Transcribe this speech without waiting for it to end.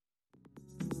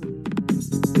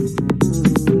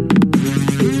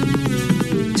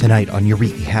Tonight on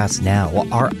EurekaCast Now,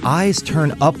 our eyes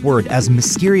turn upward as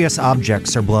mysterious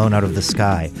objects are blown out of the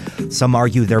sky. Some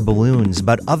argue they're balloons,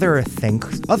 but others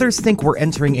think we're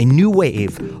entering a new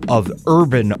wave of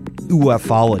urban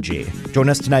ufology. Join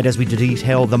us tonight as we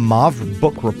detail the Mauve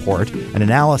Book Report, an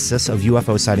analysis of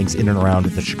UFO sightings in and around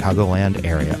the Chicagoland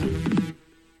area.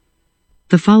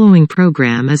 The following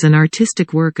program is an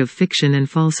artistic work of fiction and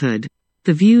falsehood.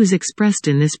 The views expressed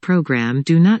in this program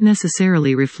do not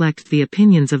necessarily reflect the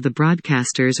opinions of the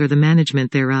broadcasters or the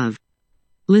management thereof.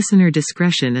 Listener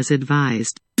discretion is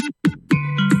advised.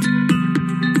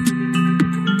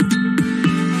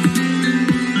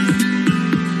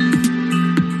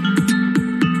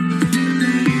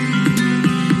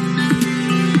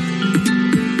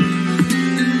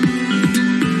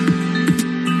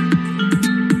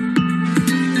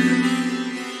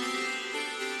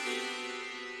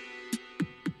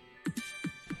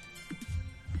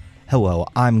 Hello,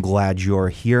 I'm glad you're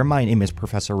here. My name is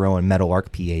Professor Rowan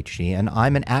Meadowlark, PhD, and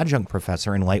I'm an adjunct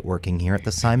professor in lightworking here at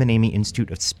the Simon Amy Institute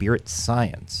of Spirit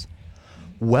Science.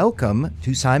 Welcome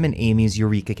to Simon Amy's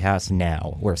EurekaCast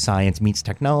Now, where science meets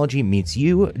technology meets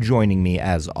you. Joining me,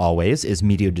 as always, is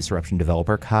media disruption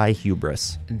developer Kai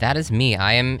Hubris. That is me.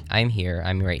 I'm here.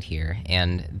 I'm right here.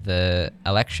 And the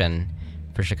election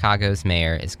for Chicago's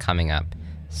mayor is coming up.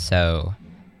 So,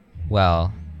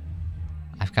 well,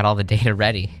 I've got all the data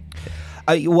ready.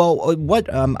 I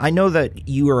know that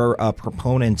you are a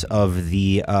proponent of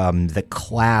the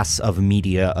class of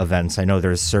media events. I know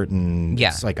there's certain,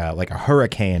 it's like a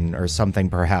hurricane or something,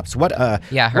 perhaps.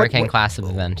 Hurricane class of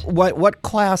event. What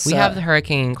class? We have the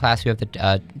hurricane class. We have the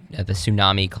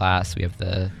tsunami class. We have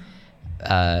the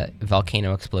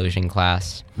volcano explosion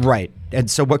class. Right. And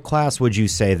so, what class would you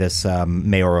say this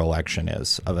mayoral election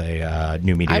is of a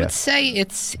new media? I would say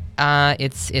it's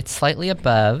slightly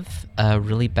above a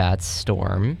really bad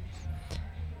storm,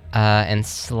 and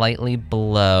slightly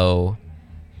below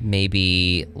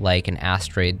maybe like an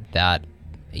asteroid that,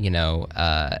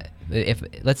 if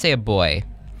let's say a boy,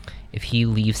 if he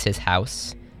leaves his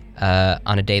house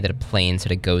on a day that a plane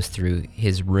sort of goes through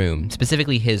his room,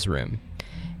 specifically his room,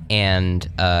 and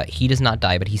he does not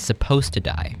die, but he's supposed to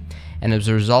die. And as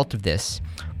a result of this,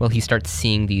 well, he starts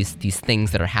seeing these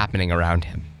things that are happening around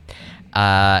him.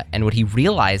 And what he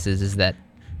realizes is that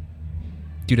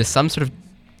due to some sort of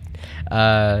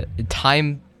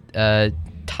time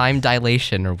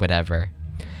dilation or whatever,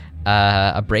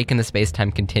 a break in the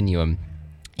space-time continuum,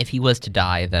 if he was to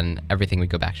die, then everything would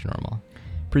go back to normal.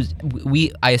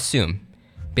 I assume,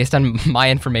 based on my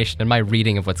information and my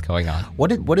reading of what's going on. What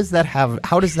does that have?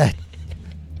 How does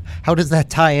that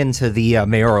tie into the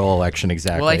mayoral election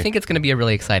exactly? Well, I think it's going to be a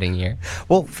really exciting year.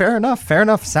 Well, fair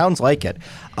enough. Sounds like it.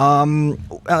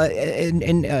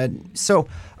 So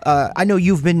I know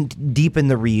you've been deep in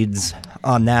the reeds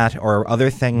on that or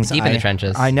other things. Deep in the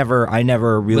trenches. I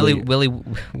never really.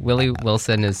 Willie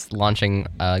Wilson is launching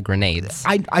grenades.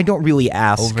 I don't really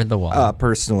ask over the wall.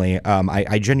 Personally.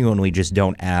 I genuinely just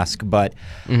don't ask. But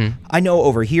I know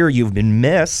over here you've been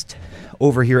missed.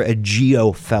 Over here, a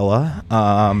Geo fella.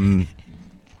 I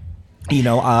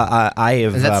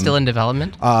have. Is that still in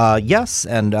development? Yes,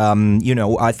 and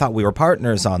I thought we were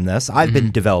partners on this. I've been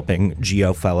developing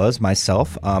Geo fellas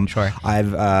myself. Sure.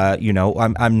 I've,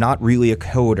 I'm not really a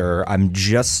coder. I'm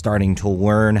just starting to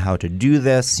learn how to do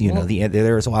this.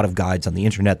 There's a lot of guides on the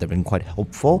internet that have been quite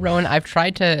helpful. Rowan, I've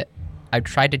tried to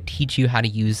teach you how to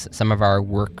use some of our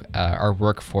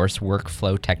workforce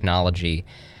workflow technology.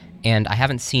 And I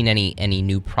haven't seen any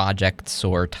new projects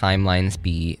or timelines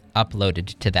be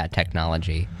uploaded to that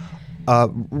technology.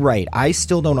 Right. I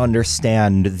still don't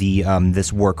understand the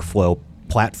this workflow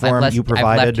platform you provided.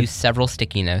 I've left you several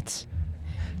sticky notes.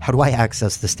 How do I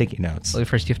access the sticky notes? Well,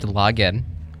 first you have to log in,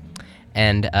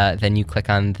 and then you click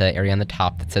on the area on the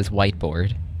top that says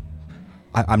whiteboard.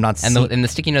 I'm not. And the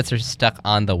sticky notes are stuck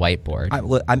on the whiteboard.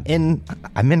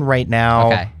 I'm in right now.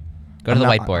 Okay. Go to the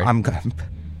whiteboard.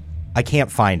 I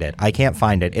can't find it.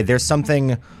 There's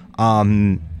something.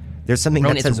 Rowan, that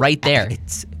says it's right there.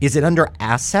 Is it under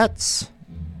assets?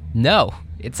 No,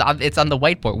 it's on the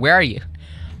whiteboard. Where are you?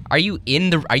 Are you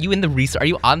on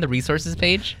the resources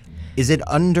page? Is it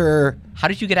under? How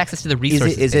did you get access to the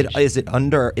resources page?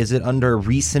 Is it under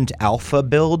recent alpha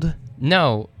build?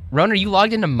 No, Rowan, are you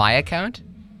logged into my account?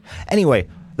 Anyway,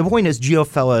 the point is,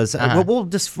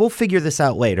 Geofellas. We'll figure this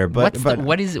out later. But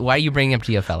why are you bringing up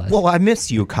Geofellas? Well, I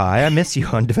miss you, Kai. I miss you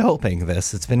on developing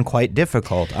this. It's been quite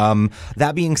difficult.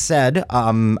 That being said,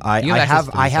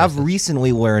 I have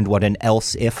recently learned what an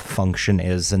else if function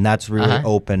is, and that's really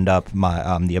opened up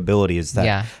my the abilities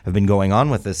that have been going on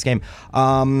with this game.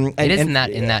 It is in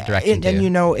that direction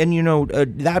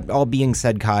too. That all being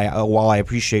said, Kai, while I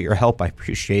appreciate your help, I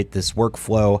appreciate this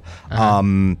workflow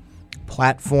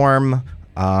platform.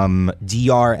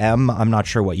 DRM. I'm not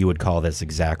sure what you would call this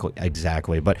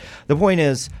exactly, but the point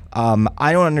is,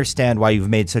 I don't understand why you've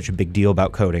made such a big deal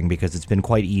about coding, because it's been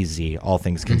quite easy, all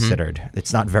things considered.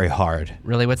 It's not very hard.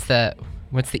 Really, what's the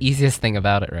easiest thing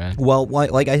about it, Ryan? Well,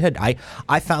 like I said,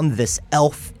 I found this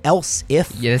else if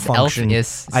function.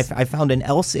 I found an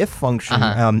else if function,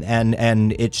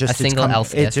 and it's just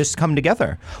it's just come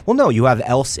together. Well, no, you have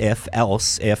else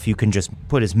if you can just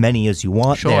put as many as you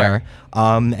want there,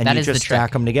 and that you just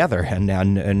stack them together,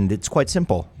 and it's quite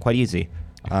simple, quite easy.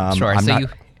 How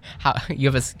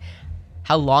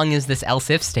long is this else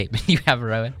if statement you have,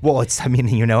 Rowan? Well,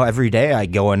 every day I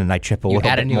go in and I chip a little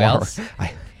bit more. Else?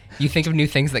 You think of new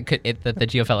things that the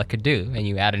Geofella could do, and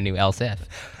you add a new else if.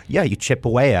 Yeah, you chip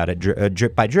away at it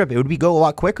drip by drip. It would go a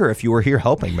lot quicker if you were here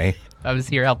helping me. I was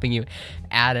here helping you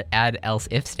add else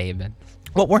if statements.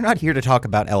 Well, we're not here to talk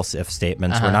about else if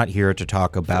statements. We're not here to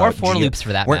talk about or for loops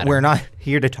for that matter. We're not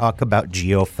here to talk about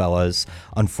Geofellas,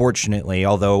 unfortunately.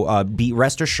 Although, be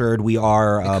rest assured, we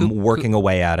are working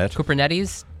away at it.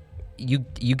 Kubernetes,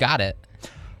 you got it.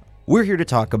 We're here to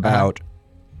talk about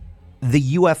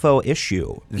the UFO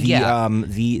issue,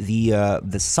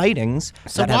 the sightings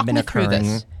that have been occurring. Me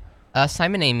through this.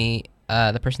 Simon Amy,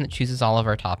 the person that chooses all of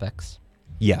our topics.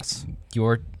 Yes.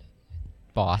 Your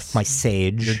boss. My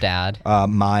sage. Your dad. He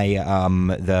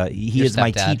is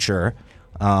my teacher.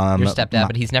 Your stepdad,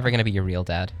 but he's never going to be your real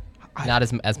dad. Not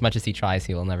as much as he tries,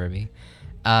 he will never be.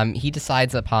 He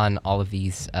decides upon all of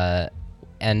these,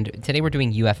 and today we're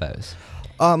doing UFOs.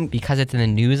 Because it's in the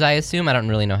news, I assume. I don't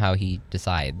really know how he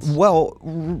decides. Well,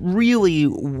 really,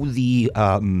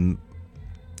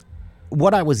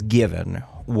 what I was given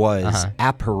was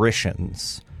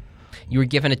apparitions. You were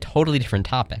given a totally different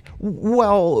topic.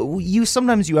 Well,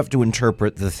 sometimes you have to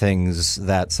interpret the things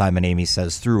that Simon Amy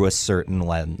says through a certain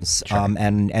lens. Sure.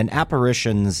 And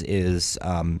apparitions is,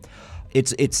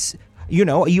 it's a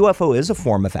UFO is a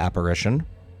form of apparition.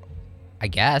 I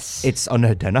guess. It's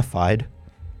unidentified.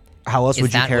 How else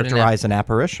would you characterize an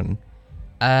apparition?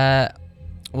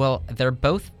 Well, they're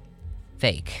both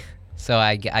fake, so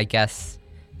I guess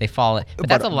they fall. But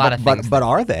that's a lot of things. But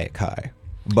are they, Kai?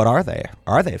 But are they?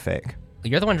 Are they fake?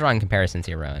 You're the one drawing comparisons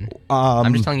here, Rowan.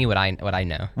 I'm just telling you what I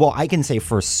know. Well, I can say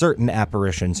for certain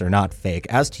apparitions are not fake.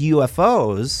 As to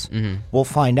UFOs, we'll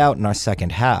find out in our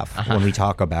second half when we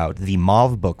talk about the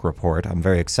Mauve book report. I'm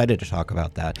very excited to talk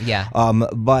about that. Yeah.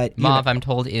 But Mauve, I'm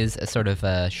told, is a sort of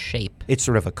a shape. It's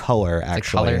sort of a color,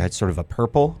 actually. It's sort of a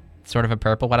purple. Sort of a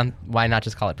purple? Why not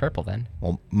just call it purple then?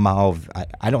 Well, Mauve,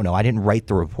 I don't know. I didn't write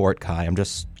the report, Kai. I'm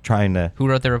just trying to... Who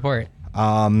wrote the report?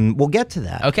 We'll get to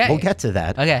that. Okay. We'll get to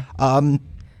that. Okay.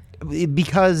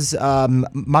 Because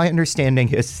my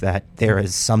understanding is that there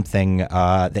is something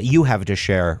that you have to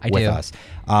share with us.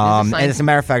 And as a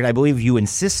matter of fact, I believe you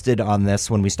insisted on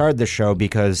this when we started the show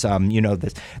because,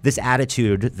 this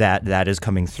attitude that is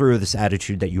coming through, this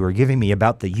attitude that you were giving me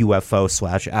about the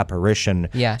UFO/apparition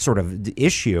sort of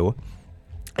issue,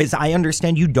 is I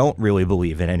understand you don't really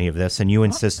believe in any of this, and you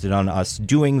insisted on us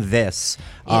doing this.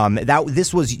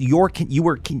 This was your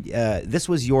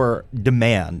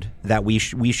demand that we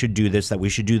should do this, that we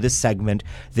should do this segment.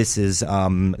 This is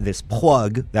this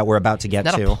plug that we're about to get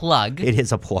to. Not a plug. It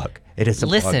is a plug. It is a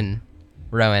plug. Listen,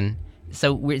 Rowan.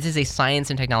 So this is a science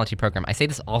and technology program. I say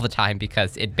this all the time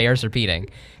because it bears repeating,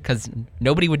 because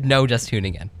nobody would know just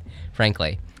tuning in,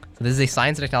 frankly. This is a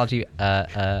science and technology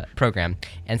program.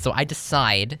 And so I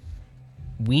decide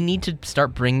we need to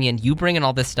start you bring in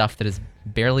all this stuff that is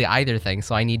barely either thing,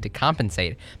 so I need to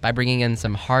compensate by bringing in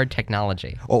some hard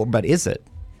technology. Oh, but is it?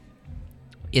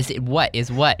 Is it what?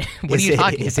 What are you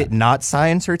talking about? Is it not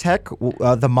science or tech,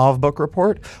 the Mauve book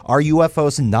report? Are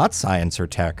UFOs not science or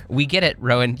tech? We get it,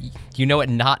 Rowan. You know what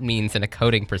not means in a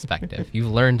coding perspective.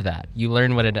 You've learned that. You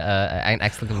learned what an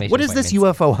exclamation What is point this means.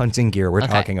 UFO hunting gear we're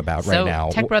talking about right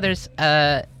now? Tech Brothers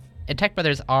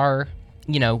are,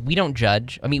 we don't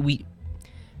judge. I mean,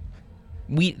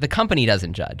 the company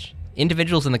doesn't judge.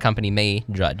 Individuals in the company may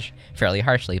judge fairly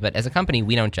harshly, but as a company,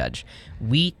 we don't judge.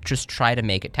 We just try to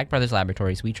make, at Tech Brothers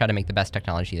Laboratories, we try to make the best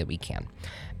technology that we can.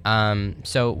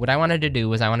 So what I wanted to do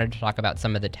was I wanted to talk about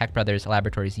some of the Tech Brothers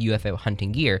Laboratories UFO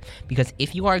hunting gear, because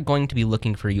if you are going to be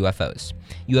looking for UFOs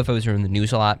are in the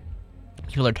news a lot.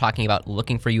 People are talking about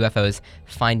looking for UFOs,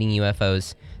 finding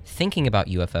UFOs, thinking about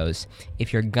UFOs.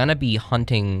 If you're gonna be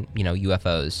hunting,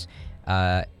 UFOs,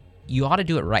 you ought to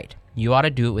do it right. You ought to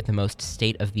do it with the most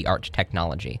state-of-the-art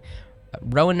technology.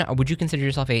 Rowan, would you consider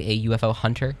yourself a UFO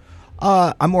hunter?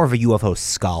 I'm more of a UFO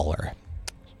scholar.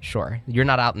 Sure. You're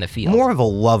not out in the field. More of a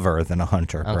lover than a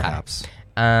hunter, perhaps.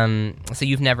 So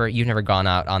you've never gone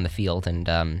out on the field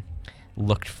and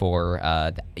looked for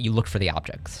the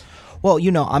objects. Well,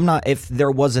 I'm not. If there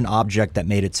was an object that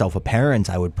made itself apparent,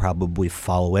 I would probably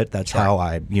follow it. That's how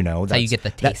I, That's how you get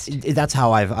the taste. That's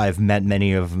how I've met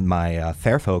many of my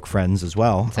fair folk friends as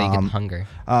well. That's how you get the hunger.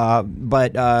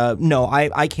 But no,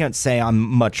 I can't say I'm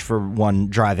much for one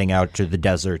driving out to the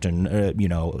desert and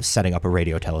setting up a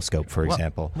radio telescope, for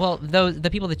example. Well, the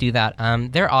people that do that,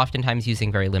 they're oftentimes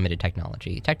using very limited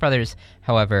technology. Tech Brothers,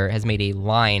 however, has made a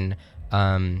line.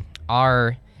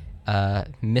 Our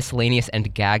miscellaneous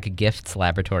and gag gifts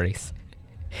laboratories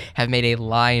have made a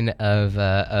line of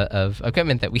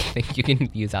equipment that we think you can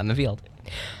use on the field.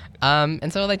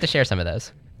 And so I'd like to share some of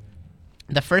those.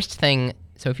 The first thing,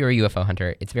 so if you're a UFO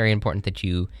hunter, it's very important that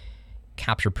you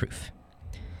capture proof.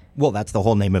 Well, that's the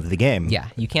whole name of the game. Yeah,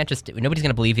 you can't nobody's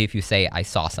going to believe you if you say, I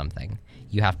saw something.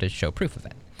 You have to show proof of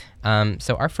it.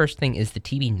 So our first thing is the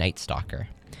TV Night Stalker.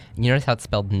 And you notice how it's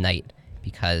spelled night,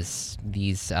 because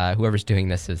these whoever's doing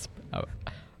this is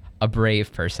a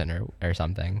brave person or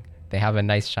something. They have a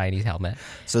nice shiny helmet.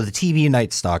 So the TV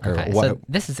Night Stalker. Okay, so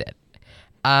this is it.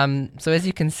 So as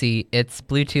you can see, it's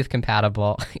Bluetooth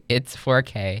compatible. It's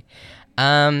 4K.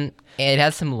 It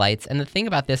has some lights. And the thing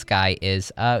about this guy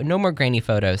is no more grainy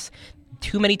photos.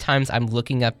 Too many times I'm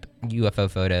looking up UFO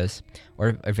photos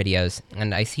or videos,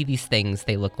 and I see these things.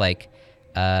 They look like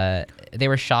they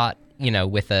were shot,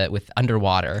 with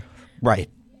underwater. Right.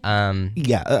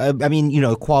 Yeah. I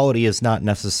mean, quality is not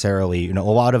necessarily, a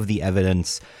lot of the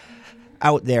evidence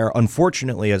out there,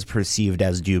 unfortunately, is perceived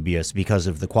as dubious because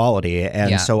of the quality.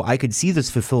 And so I could see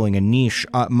this fulfilling a niche.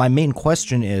 My main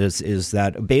question is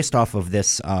that based off of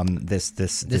this our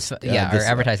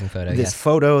advertising photo, this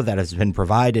photo that has been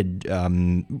provided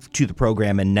to the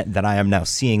program and that I am now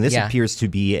seeing, this appears to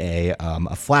be a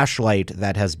flashlight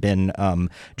that has been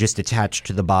just attached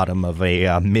to the bottom of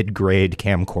a mid-grade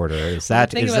camcorder. Is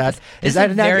that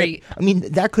I mean,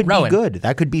 that could be good.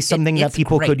 That could be something that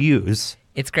people could use.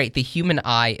 It's great. The human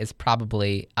eye is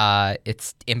probably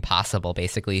it's impossible,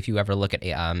 basically, if you ever look at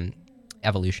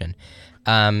evolution,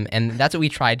 and that's what we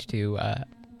tried to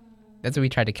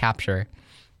capture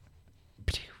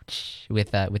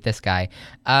with this guy.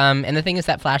 And the thing is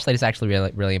that flashlight is actually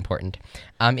really, really important.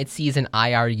 It sees an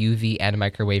IR, UV, and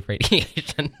microwave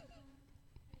radiation.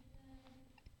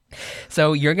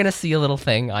 So you're gonna see a little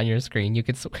thing on your screen. You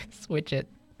can switch it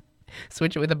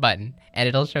with a button, and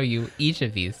it'll show you each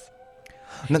of these.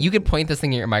 You could point this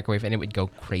thing at your microwave and it would go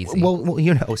crazy.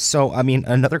 Well, so I mean,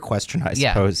 another question I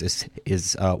suppose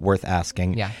is worth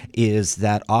asking is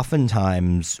that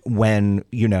oftentimes when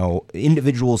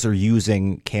individuals are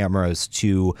using cameras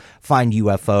to find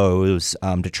UFOs,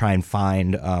 to try and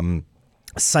find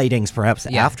sightings perhaps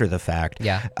after the fact,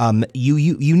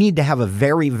 you need to have a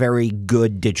very, very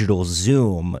good digital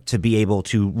zoom to be able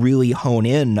to really hone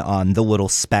in on the little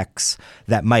specks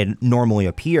that might normally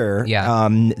appear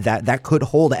that could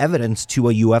hold evidence to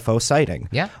a UFO sighting.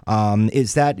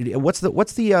 Is that what's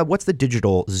the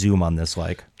digital zoom on this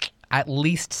like? At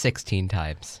least 16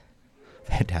 times.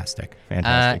 Fantastic.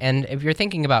 And if you're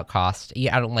thinking about cost,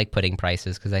 I don't like putting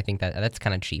prices because I think that's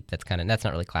kind of cheap. That's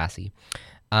not really classy.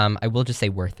 I will just say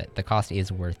worth it. The cost is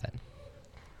worth it.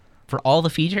 For all the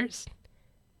features,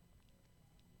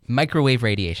 microwave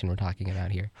radiation we're talking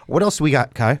about here. What else we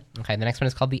got, Kai? Okay, the next one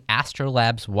is called the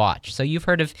Astrolabs watch. So you've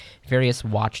heard of various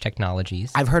watch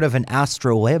technologies. I've heard of an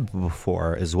Astrolabe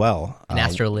before as well. An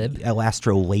Astrolabe? An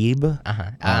Astrolabe.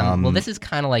 Well, this is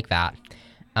kind of like that.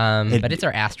 But it's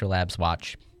our Astrolabs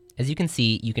watch. As you can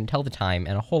see, you can tell the time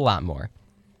and a whole lot more.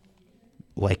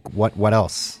 Like what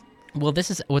else? Well,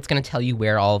 this is what's going to tell you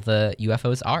where all the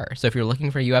UFOs are. So if you're looking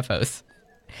for UFOs,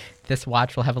 this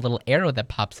watch will have a little arrow that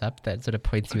pops up that sort of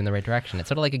points you in the right direction. It's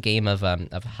sort of like a game of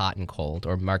hot and cold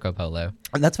or Marco Polo.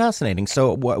 That's fascinating.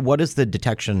 So what is the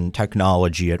detection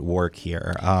technology at work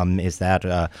here? Is that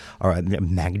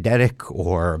magnetic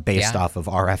or based off of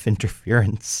RF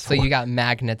interference? So you got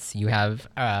magnets. You have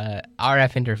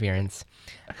RF interference.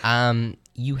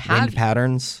 You have wind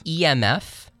patterns.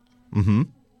 EMF.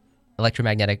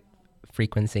 electromagnetic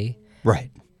frequency.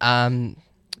 Right.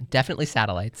 Definitely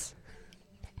satellites.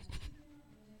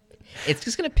 It's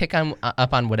just going to pick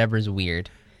up on whatever's weird.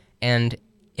 And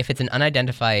if it's an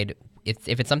unidentified, if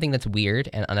it's something that's weird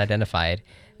and unidentified,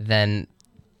 then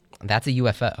that's a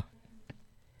UFO.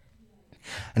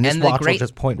 And this watch will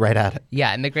just point right at it.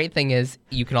 Yeah, and the great thing is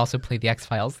you can also play the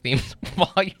X-Files themes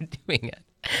while you're doing it.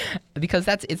 Because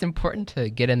it's important to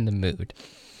get in the mood.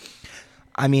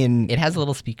 I mean, it has a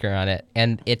little speaker on it,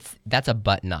 and that's a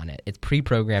button on it. It's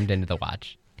pre-programmed into the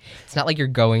watch. It's not like you're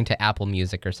going to Apple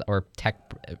Music or Tech,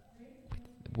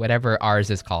 whatever ours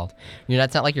is called.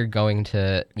 It's not like you're going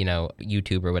to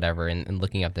YouTube or whatever and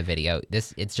looking up the video.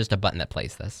 It's just a button that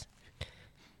plays this.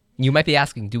 You might be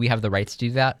asking, do we have the rights to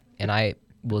do that? And I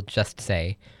will just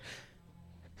say,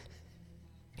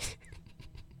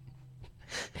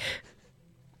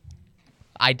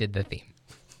 I did the theme.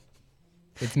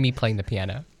 It's me playing the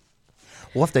piano.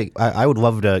 We'll have to. I would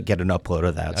love to get an upload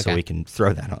of that so we can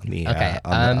throw that on the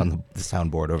on the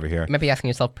soundboard over here. You might be asking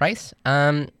yourself, price?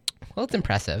 Well, it's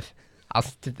impressive,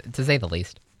 to say the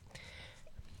least.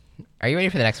 Are you ready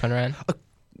for the next one, Ryan?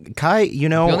 Kai, we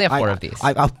only have 4 of these.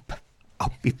 I'll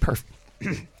be perfect.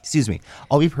 Excuse me.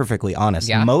 I'll be perfectly honest.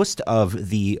 Yeah? Most of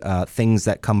the things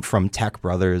that come from Tech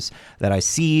Brothers that I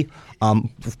see,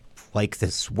 like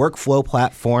this workflow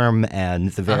platform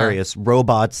and the various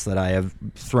robots that I have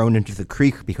thrown into the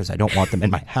creek because I don't want them in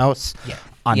my house,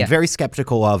 I'm very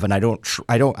skeptical of, and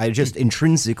I just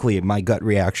intrinsically, my gut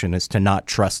reaction is to not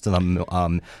trust them,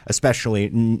 especially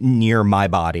near my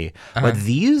body. But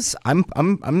these,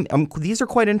 these are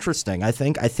quite interesting. I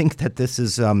think that this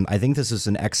is,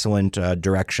 an excellent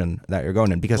direction that you're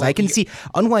going in, because I can see,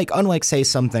 unlike say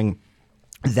something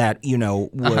that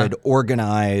would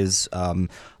organize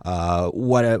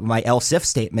what my else if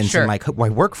statements and my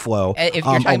workflow. If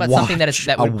you're talking about something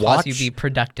that would cause you to be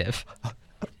productive.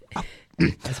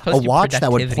 A watch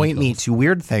that would point me to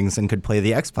weird things and could play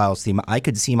the X-Files theme, I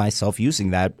could see myself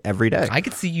using that every day. I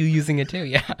could see you using it too,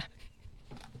 yeah. All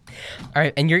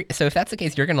right, and so if that's the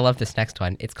case, you're going to love this next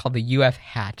one. It's called the UF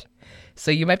hat.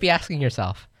 So you might be asking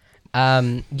yourself,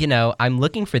 I'm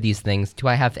looking for these things. Do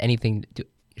I have anything?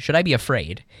 Should I be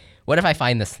afraid? What if I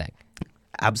find this thing?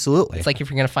 Absolutely. It's like if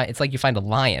you're going to find. It's like you find a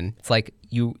lion. It's like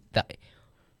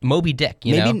Moby Dick,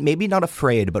 Maybe not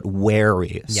afraid, but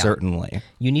wary, certainly.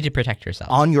 You need to protect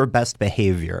yourself. On your best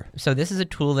behavior. So this is a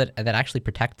tool that actually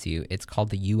protects you. It's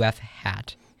called the UF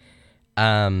hat.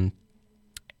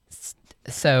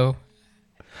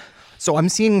 So I'm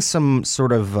seeing some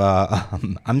sort of,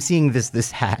 I'm seeing this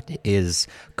hat is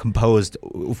composed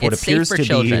of what appears to be... It's safe for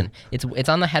children. It's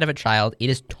on the head of a child.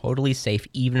 It is totally safe,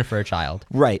 even for a child.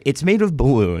 Right. It's made of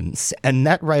balloons. And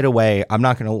that right away, I'm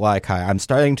not going to lie, Kai, I'm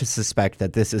starting to suspect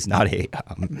that this is not a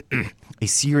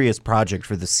serious project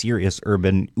for the serious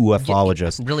urban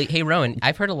ufologist. Really? Hey, Rowan,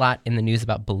 I've heard a lot in the news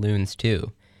about balloons,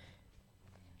 too,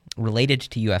 related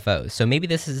to UFOs. So maybe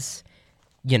this is...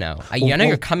 I know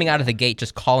you're coming out of the gate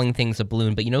just calling things a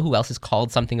balloon, but you know who else has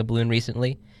called something a balloon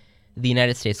recently? The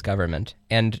United States government.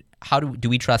 And how do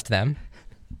we trust them?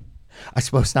 I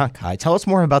suppose not, Kai. Tell us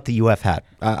more about the UF hat.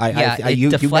 It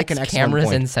deflects you make an cameras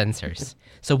point. and sensors.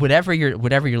 So whatever you're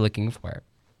looking for,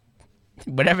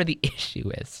 whatever the issue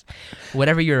is,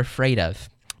 whatever you're afraid of,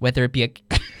 whether it be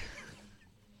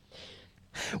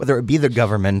the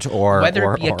government or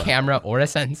a camera or a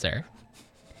sensor,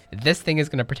 this thing is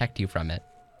going to protect you from it.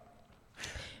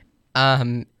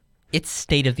 It's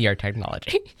state-of-the-art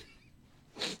technology.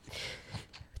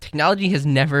 Technology has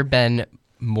never been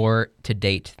more to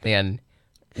date than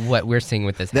what we're seeing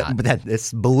with this hat.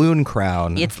 This balloon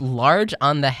crown. It's large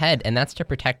on the head, and that's to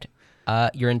protect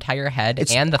your entire head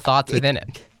and the thoughts within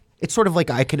it. It's sort of like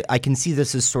I can see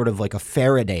this as sort of like a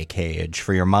Faraday cage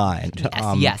for your mind.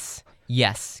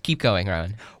 Yes. Keep going,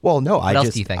 Rowan. Well, no, what else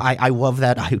do you think? I love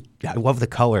that. I love the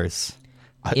colors.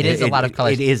 It is a lot of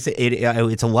colors.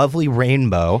 It's a lovely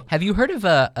rainbow. Have you heard of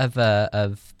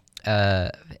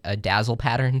dazzle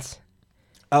patterns?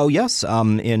 Oh yes,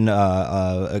 in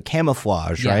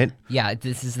camouflage, right? Yeah,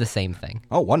 this is the same thing.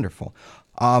 Oh, wonderful.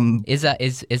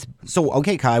 So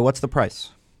okay, Kai, what's the price?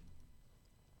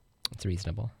 It's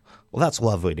reasonable. Well, that's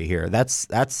lovely to hear.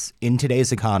 That's in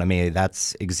today's economy.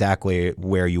 That's exactly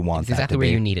where you want that to be. Exactly where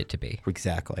you need it to be.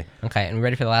 Exactly. Okay, and we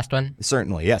ready for the last one?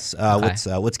 Certainly, yes.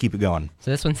 Okay. Let's keep it going.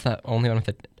 So this one's the only one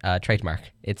with the trademark.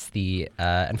 It's the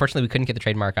unfortunately we couldn't get the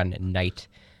trademark on Night,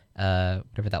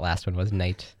 whatever that last one was,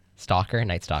 Night Stalker.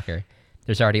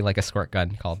 There's already like a squirt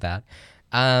gun called that.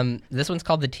 This one's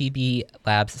called the TB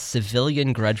Labs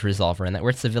Civilian Grudge Resolver, and that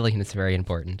word civilian is very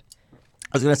important.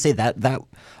 I was going to say that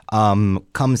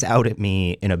comes out at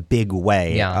me in a big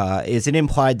way. Yeah. Is it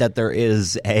implied that there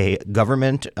is a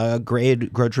government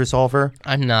grade grudge resolver?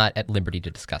 I'm not at liberty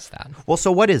to discuss that. Well,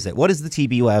 so what is it? What is the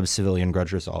TB Labs civilian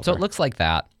grudge resolver? So it looks like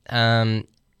that.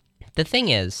 The thing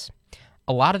is,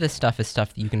 a lot of this stuff is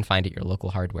stuff that you can find at your local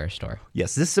hardware store.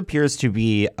 Yes, this appears to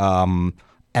be, and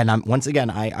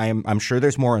I'm sure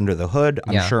there's more under the hood.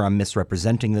 I'm sure I'm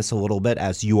misrepresenting this a little bit,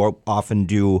 as you often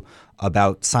do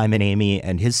about Simon Amy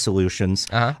and his solutions.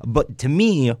 But to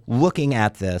me, looking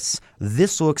at this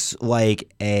looks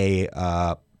like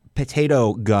a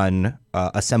potato gun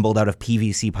assembled out of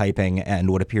PVC piping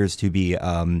and what appears to be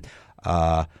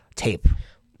tape.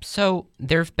 So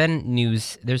there's been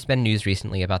news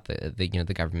recently about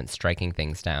the government striking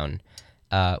things down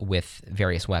with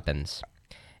various weapons.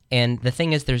 And the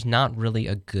thing is, there's not really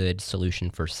a good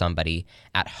solution for somebody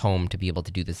at home to be able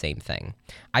to do the same thing.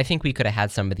 I think we could have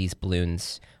had some of these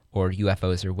balloons or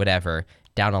UFOs or whatever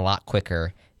down a lot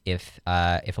quicker if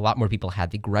a lot more people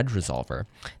had the grudge resolver.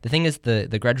 The thing is,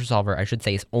 the grudge resolver, I should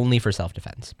say, is only for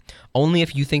self-defense. Only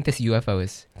if you think this UFO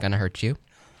is going to hurt you,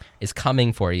 is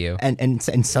coming for you, and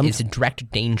some is a direct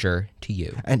danger to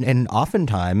you. And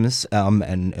oftentimes,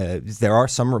 there are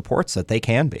some reports that they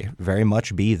can very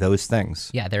much be those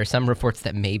things. Yeah, there are some reports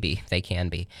that maybe they can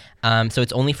be. So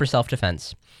it's only for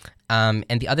self-defense.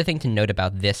 And the other thing to note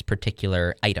about this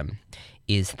particular item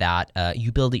is that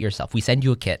you build it yourself. We send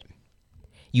you a kit.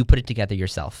 You put it together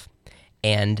yourself.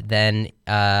 And then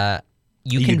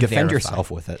you can defend verify.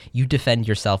 yourself with it. You defend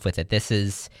yourself with it. This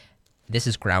is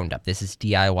ground up. This is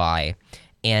DIY.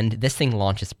 And this thing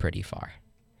launches pretty far.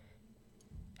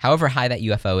 However high that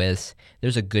UFO is,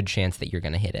 there's a good chance that you're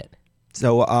going to hit it.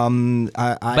 So,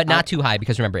 but not too high,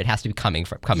 because remember, it has to be coming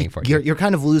for you. You're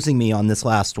kind of losing me on this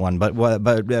last one, but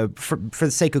for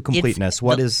the sake of completeness,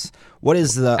 what is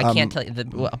the? I can't tell you.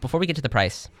 Before we get to the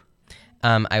price,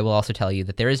 I will also tell you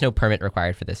that there is no permit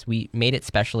required for this. We made it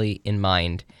specially in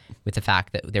mind with the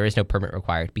fact that there is no permit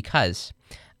required because,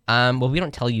 we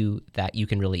don't tell you that you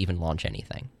can really even launch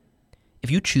anything.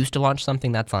 If you choose to launch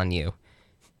something, that's on you.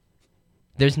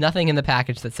 There's nothing in the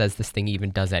package that says this thing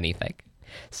even does anything.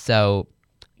 So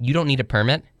you don't need a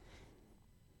permit,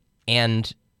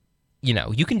 and,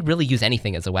 you can really use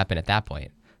anything as a weapon at that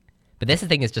point. But this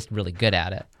thing is just really good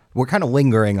at it. We're kind of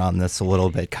lingering on this a little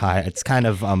bit, Kai. It's kind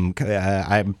of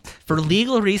for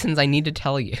legal reasons, I need to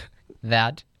tell you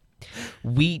that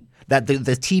the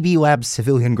TB Labs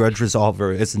civilian grudge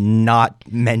resolver is not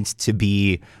meant to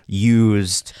be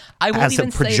used as a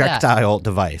projectile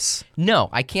device. No,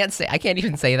 I can't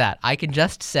even say that. I can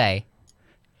just say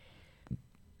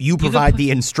you provide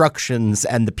the instructions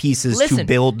and the pieces to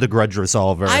build the grudge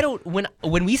resolver.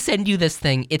 When we send you this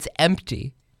thing, it's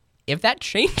empty. If that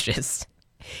changes,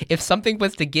 if something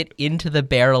was to get into the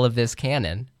barrel of this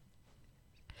cannon,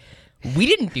 we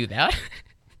didn't do that.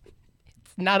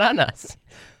 It's not on us.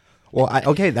 Well,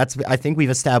 I think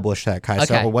we've established that, Kai.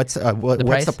 Okay. So what's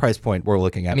the price point we're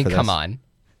looking at? I mean, for this? come on.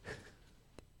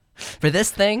 For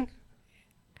this thing,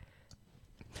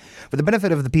 for the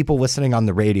benefit of the people listening on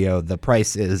the radio, the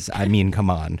price is, I mean, come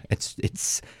on.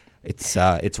 It's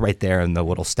right there in the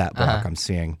little stat block I'm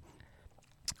seeing.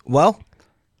 Well,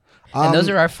 and those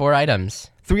are our 4 items.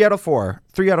 3 out of 4.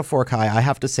 3 out of 4, Kai. I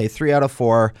have to say 3 out of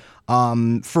 4.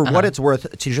 For what it's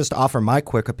worth, to just offer my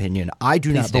quick opinion, I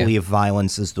do not believe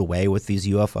violence is the way with these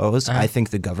UFOs. I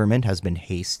think the government has been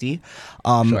hasty.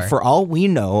 Sure. For all we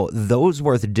know, those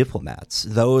were the diplomats.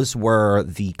 Those were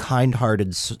the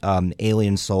kind-hearted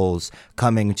alien souls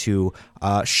coming to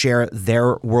share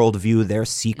their worldview, their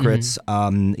secrets,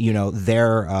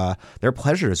 their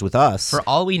pleasures with us. For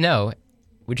all we know,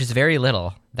 which is very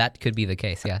little, that could be the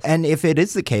case, yes. And if it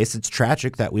is the case, it's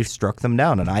tragic that we've struck them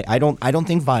down. And I don't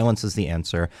think violence is the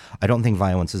answer. I don't think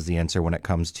violence is the answer when it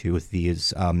comes to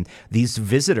these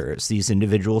visitors, these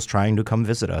individuals trying to come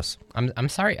visit us. I'm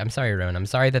sorry, Rowan. I'm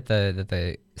sorry that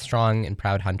the strong and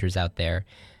proud hunters out there.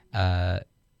 I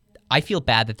feel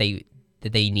bad that they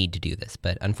need to do this,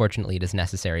 but unfortunately it is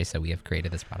necessary, so we have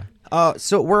created this product.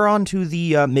 So we're on to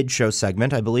the mid-show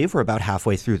segment, I believe. We're about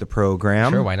halfway through the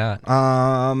program. Sure, why not?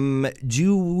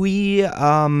 Do we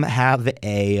have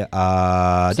a...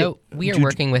 So we are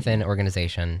working with an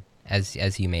organization,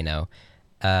 as you may know.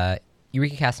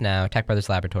 Eureka Cast Now, Tech Brothers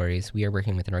Laboratories, we are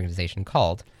working with an organization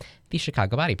called the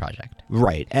Chicago Body Project.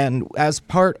 Right. And as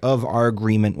part of our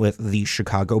agreement with the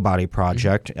Chicago Body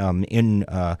Project, in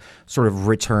sort of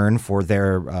return for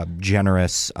their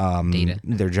generous data,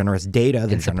 their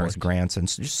generous grants and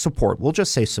support, we'll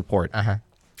just say support.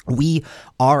 we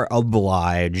are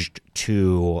obliged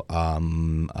to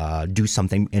do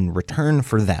something in return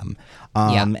for them.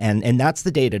 And that's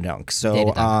the data dunk. So,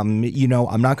 Data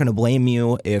dunk. I'm not going to blame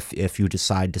you if you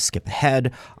decide to skip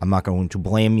ahead. I'm not going to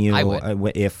blame you I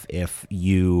would. if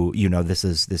you this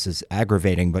is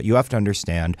aggravating. But you have to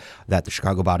understand that the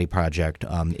Chicago Body Project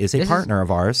is a partner of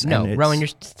ours. No, and Rowan,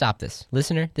 stop this.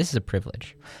 Listener, this is a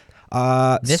privilege.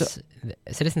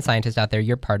 Citizen scientist out there,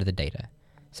 you're part of the data.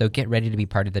 So get ready to be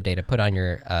part of the data. Put on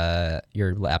your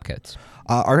lab coats.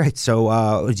 All right.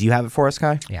 So do you have it for us,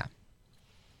 Kai? Yeah.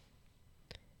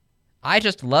 I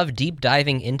just love deep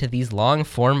diving into these long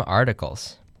form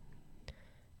articles.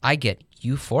 I get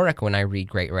euphoric when I read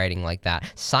great writing like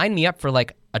that. Sign me up for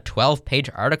like a 12-page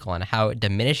article on how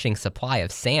diminishing supply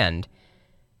of sand,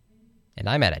 and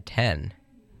I'm at a 10.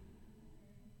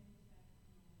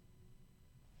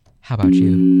 How about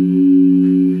you?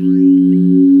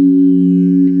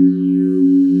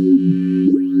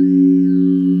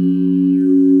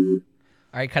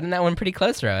 All right, cutting that one pretty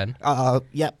close, Rowan.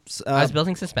 Yep. I was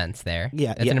building suspense there. Yeah,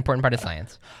 That's yeah. an important part of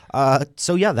science.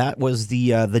 So yeah, that was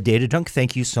the data dunk.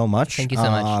 Thank you so much. Thank you so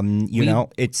much.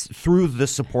 It's through the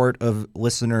support of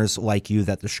listeners like you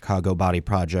that the Chicago Body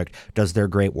Project does their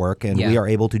great work, and we are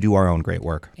able to do our own great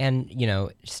work. And,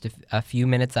 just a few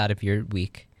minutes out of your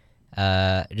week,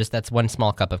 that's one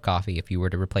small cup of coffee if you were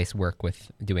to replace work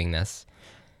with doing this.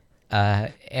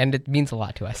 And it means a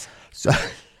lot to us. So.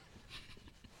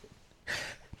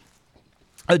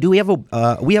 Do we have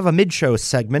a mid-show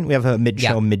segment? We have a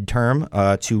mid-show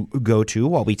midterm to go to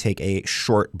while we take a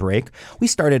short break. We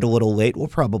started a little late. We'll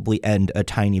probably end a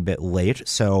tiny bit late.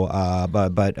 So,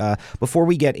 but before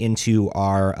we get into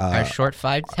our short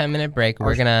 5-10 minute break,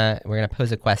 we're gonna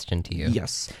pose a question to you.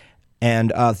 Yes.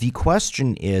 And the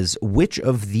question is, which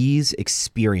of these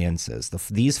experiences,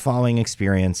 these following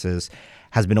experiences,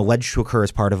 has been alleged to occur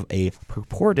as part of a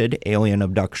purported alien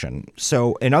abduction?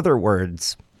 So, in other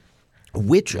words,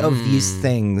 which of these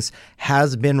things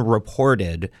has been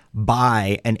reported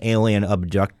by an alien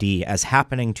abductee as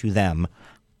happening to them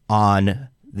on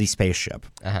the spaceship?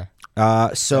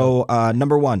 So,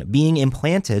 number one, being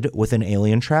implanted with an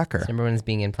alien tracker. Number one is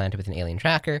being implanted with an alien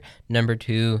tracker. Number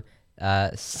two,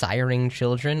 siring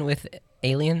children with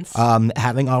aliens.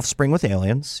 Having offspring with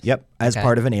aliens. Yep, as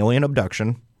part of an alien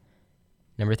abduction.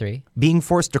 Number three, being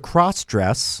forced to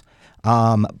cross-dress.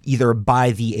 Either by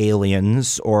the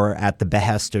aliens or at the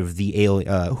behest of the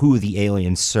who the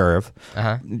aliens serve.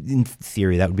 In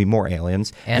theory, that would be more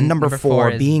aliens. And number four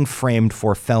is being framed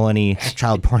for felony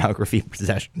child pornography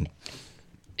possession.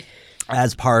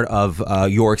 As part of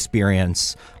your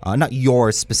experience, not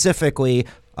yours specifically,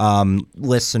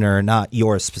 listener, not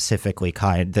yours specifically,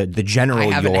 kind. The general.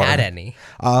 I haven't had any.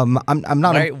 I'm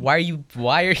not. Why are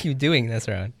you doing this,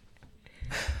 Ron?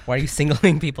 Why are you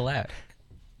singling people out?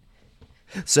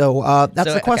 So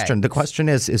that's the question. Okay. The question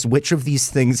is which of these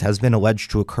things has been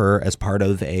alleged to occur as part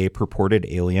of a purported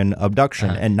alien abduction,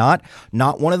 and not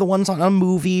one of the ones on a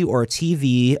movie or a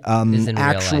TV.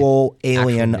 Actual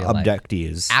alien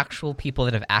abductees, actual people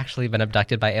that have actually been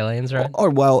abducted by aliens, right? Or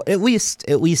well, at least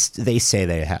they say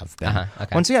they have been.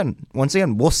 Okay. Once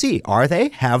again, we'll see. Are they?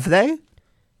 Have they?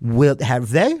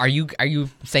 Have they? Are you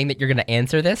saying that you're going to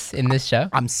answer this in this show?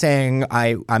 I'm saying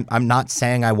I'm not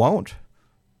saying I won't.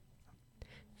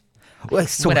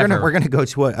 So we're gonna go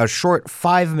to a short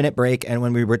 5-minute break, and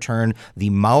when we return,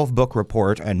 the Malv Book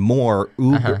Report and more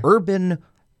urban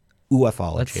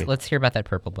ufology. Let's hear about that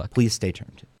purple book. Please stay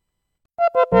tuned.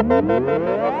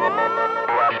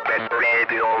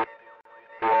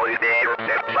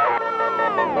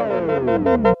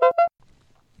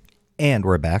 And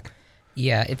we're back.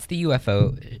 Yeah, it's the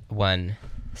UFO one.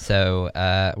 So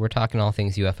we're talking all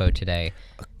things UFO today.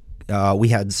 We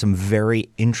had some very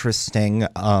interesting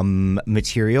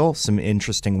material, some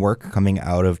interesting work coming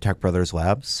out of Tech Brothers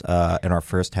Labs in our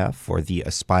first half for the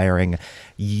aspiring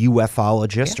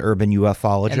ufologist, urban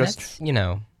ufologist.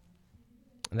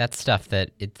 And that's stuff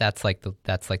that's like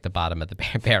the bottom of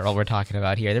the barrel we're talking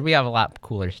about here. We have a lot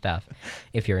cooler stuff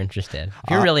if you're interested.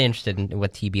 If you're really interested in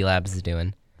what TB Labs is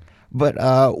doing.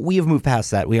 But we have moved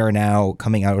past that. We are now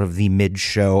coming out of the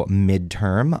mid-show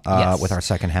midterm with our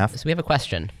second half. So we have a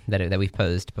question that we've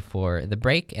posed before the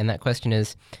break, and that question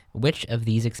is, which of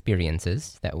these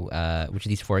experiences, which of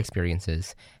these four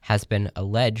experiences, has been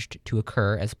alleged to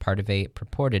occur as part of a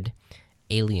purported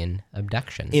alien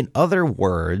abduction? In other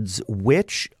words,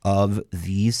 which of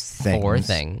these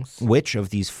things? Which of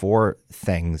these four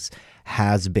things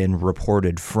has been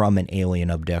reported from an alien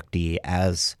abductee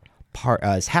as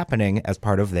happening as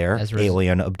part of their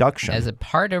alien abduction? As a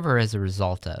part of or as a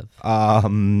result of?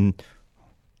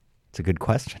 It's a good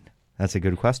question. That's a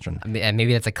good question.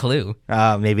 Maybe that's a clue.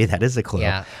 Maybe that is a clue.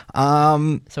 Yeah.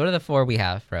 So what are the 4 we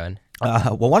have, Rowan?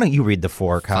 Well, why don't you read the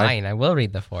 4, Kai? Fine, I will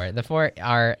read the 4. The 4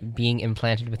 are being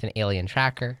implanted with an alien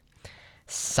tracker,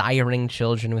 siring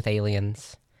children with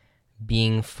aliens,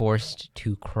 being forced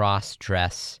to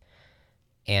cross-dress,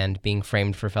 and being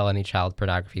framed for felony child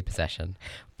pornography possession.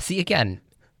 See, again,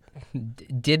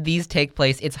 did these take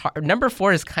place? It's hard. Number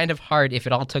 4 is kind of hard if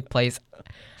it all took place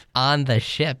on the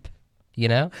ship, you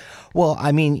know? Well,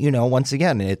 I mean, once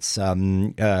again, it's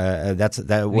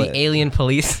The alien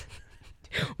police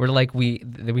were like,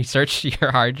 we searched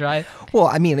your hard drive. Well,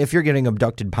 I mean, if you're getting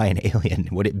abducted by an alien,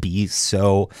 would it be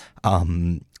so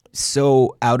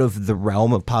out of the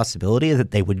realm of possibility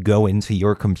that they would go into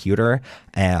your computer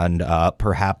and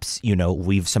perhaps,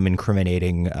 leave some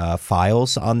incriminating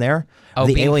files on there? Oh,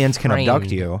 the being aliens can abduct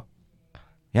framed. you.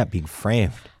 Yeah, being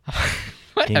framed.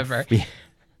 Whatever.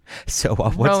 So,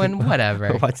 Rowan,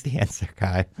 whatever. What's the answer,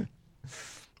 Kai?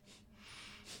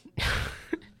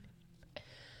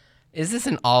 Is this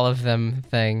an all of them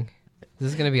thing? Is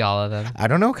this going to be all of them? I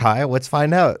don't know, Kai. Let's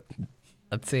find out.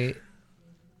 Let's see.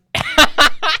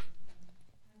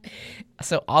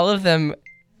 So all of them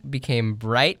became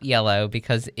bright yellow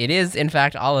because it is, in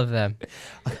fact, all of them.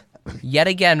 Yet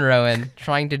again, Rowan,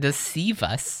 trying to deceive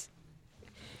us.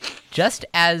 Just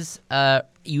as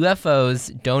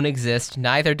UFOs don't exist,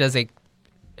 neither does a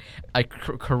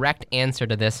correct answer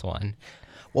to this one.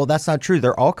 Well, that's not true.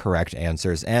 They're all correct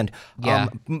answers. And,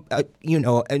 and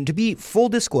to be full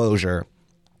disclosure,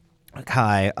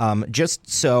 Kai, just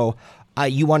so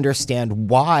you understand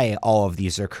why all of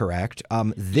these are correct,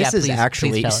 this is please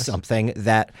actually tell us. something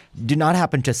that did not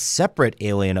happen to separate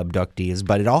alien abductees,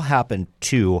 but it all happened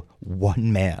to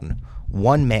one man.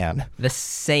 One man. The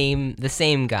same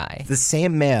guy. The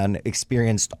same man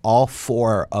experienced all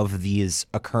 4 of these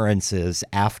occurrences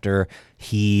after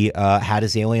he had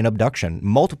his alien abduction.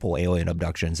 Multiple alien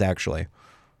abductions, actually.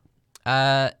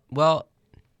 Well,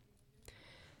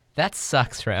 that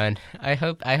sucks, Rowan. I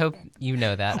hope you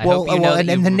know that. I Well, hope you know that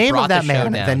and the you name brought of that the show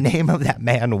man, down. the name of that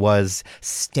man was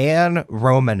Stan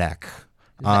Romanek.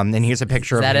 And here's a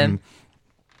picture of that him. him?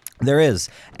 There is,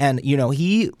 and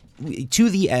he. To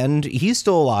the end, he's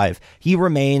still alive. He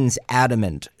remains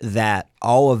adamant that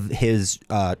all of his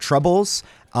troubles,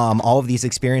 all of these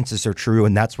experiences are true,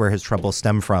 and that's where his troubles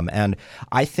stem from. And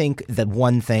I think that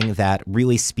one thing that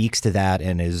really speaks to that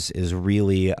and is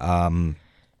really, I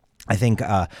think,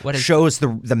 shows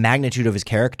the magnitude of his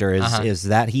character is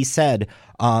that he said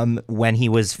when he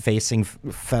was facing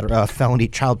felony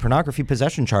child pornography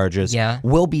possession charges,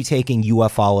 will be taking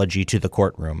ufology to the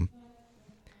courtroom.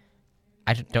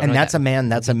 I don't know And what that's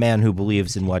that- a man who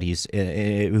believes in what he's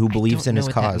who believes in his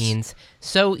what that cause. means.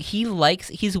 So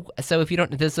so if you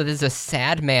don't, so there's a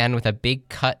sad man with a big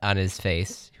cut on his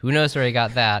face. Who knows where he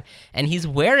got that? And he's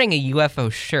wearing a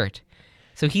UFO shirt.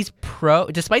 So he's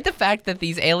despite the fact that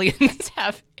these aliens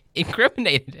have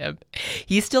incriminated him,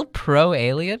 he's still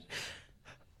pro-alien.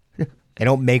 They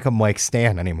don't make him like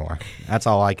Stan anymore. That's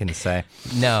all I can say.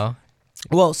 No.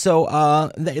 Well,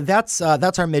 so that's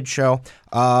our mid show.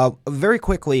 Very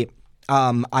quickly,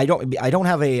 I don't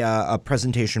have a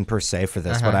presentation per se for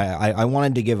this, but I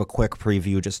wanted to give a quick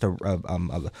preview, just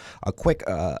a quick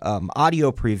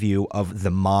audio preview of the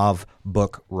MAV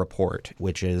book report,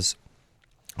 which is,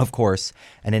 of course,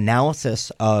 an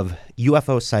analysis of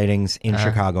UFO sightings in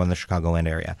Chicago and the Chicagoland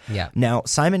area. Yeah. Now,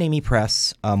 Simon Amy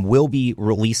Press will be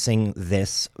releasing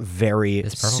this very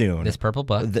soon. This purple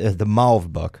book. The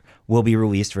MAV book will be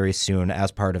released very soon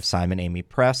as part of Simon Amy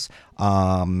Press.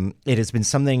 It has been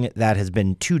something that has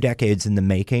been 2 decades in the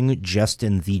making, just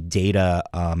in the data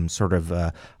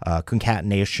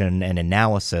concatenation and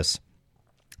analysis.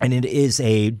 And it is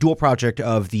a dual project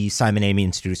of the Simon Amy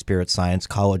Institute of Spirit Science,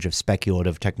 College of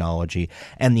Speculative Technology,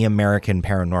 and the American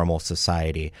Paranormal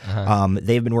Society.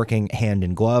 They've been working hand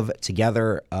in glove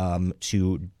together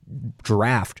to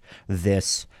draft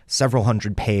this several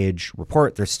 100-page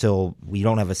report. We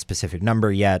don't have a specific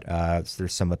number yet.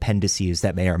 There's some appendices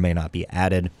that may or may not be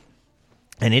added.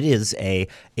 And it is a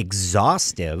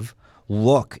exhaustive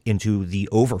look into the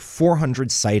over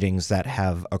 400 sightings that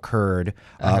have occurred,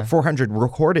 400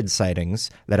 recorded sightings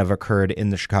that have occurred in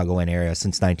the Chicagoland area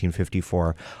since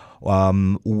 1954.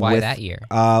 Why that year?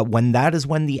 When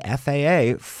the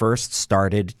FAA first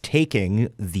started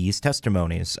taking these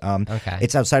testimonies. Okay.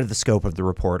 It's outside of the scope of the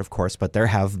report, of course, but there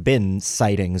have been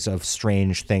sightings of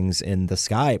strange things in the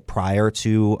sky prior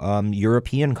to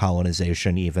European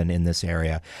colonization, even in this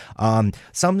area.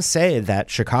 Some say that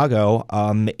Chicago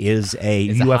is a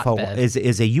UFO hotbed. is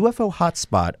a UFO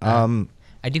hotspot.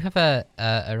 I do have a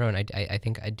Rowan. I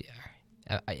think I do.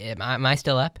 Am I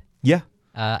still up? Yeah.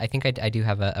 I think I do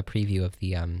have a preview of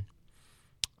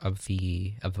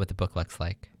what the book looks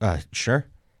like. Sure.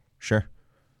 Is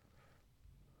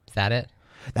that it?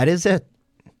 That is it.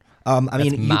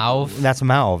 That's mauve? That's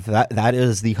mauve. That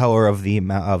is the color of the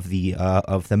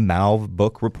mauve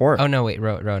book report. Oh no, wait,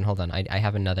 Rowan, hold on. I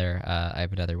have another. I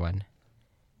have another one.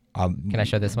 Can I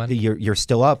show this one? You're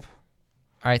still up.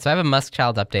 All right, so I have a Musk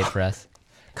Child update for us.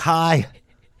 Kai.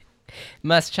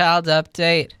 Musk Child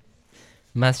update.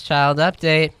 Musk Child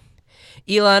update.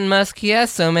 Elon Musk, he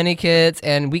has so many kids,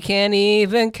 and we can't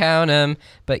even count them.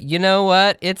 But you know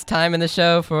what? It's time in the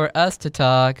show for us to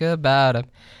talk about them.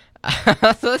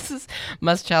 So this is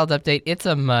Musk Child update. It's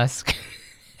a Musk.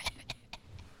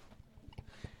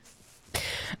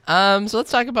 So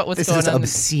let's talk about what's going on. This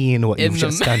is obscene what you've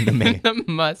just done to me. The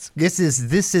Musk. This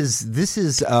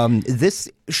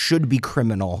should be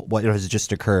criminal. What has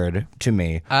just occurred to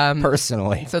me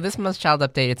personally. So this Musk Child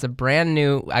update, it's a brand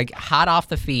new, hot off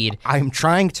the feed. I'm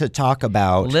trying to talk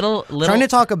about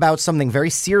something very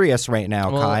serious right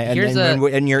now, well, Kai. Here's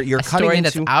and you're a cutting story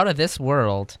into that's out of this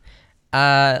world.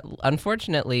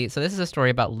 Unfortunately, so this is a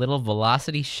story about little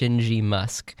Velocity Shinji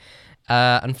Musk.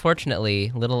 Unfortunately,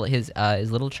 his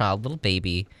little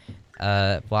baby,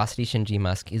 Velocity Shinji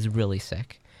Musk, is really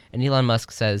sick. And Elon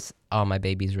Musk says, "Oh, my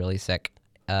baby's really sick."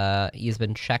 He's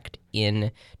been checked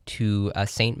in to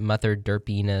St. Mother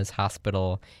Derpina's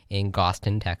Hospital in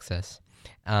Gaustin, Texas.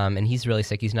 And he's really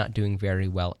sick. He's not doing very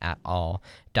well at all.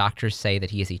 Doctors say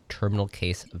that he has a terminal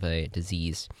case of a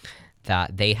disease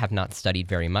that they have not studied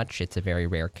very much. It's a very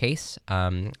rare case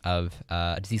of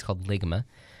a disease called ligma.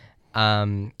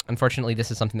 Unfortunately, this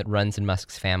is something that runs in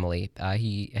Musk's family.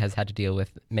 He has had to deal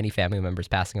with many family members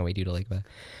passing away due to ligma.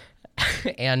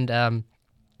 And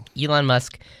Elon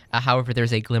Musk, however,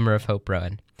 there's a glimmer of hope,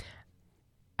 Rowan.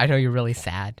 I know you're really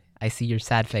sad. I see your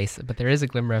sad face, but there is a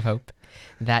glimmer of hope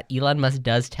that Elon Musk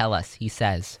does tell us. He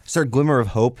says, "Is there a glimmer of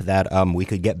hope that we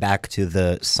could get back to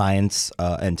the science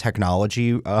and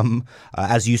technology,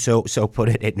 as you so put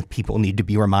it? And people need to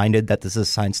be reminded that this is a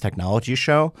science technology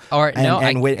show. We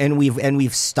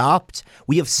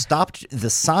have stopped the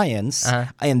science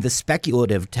and the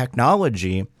speculative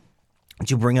technology."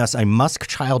 To bring us a Musk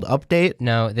Child update?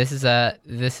 No, this is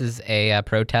a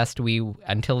protest.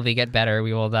 Until they get better,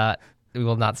 we will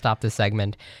not stop this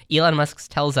segment. Elon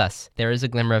Musk tells us there is a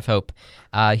glimmer of hope.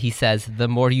 He says, "The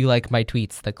more you like my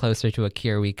tweets, the closer to a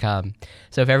cure we come."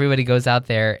 So if everybody goes out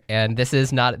there, and this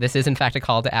is in fact a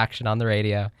call to action on the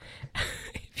radio.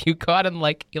 If you go out and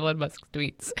like Elon Musk's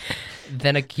tweets,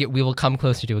 then we will come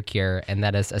closer to a cure, and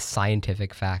that is a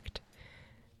scientific fact.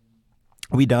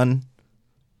 Are we done?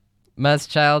 Musk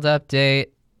Child update.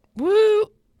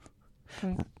 Woo!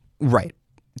 Right.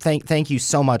 Thank you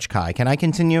so much, Kai. Can I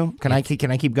continue? Can I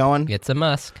keep going? It's a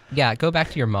Musk. Yeah, go back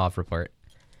to your mauve report.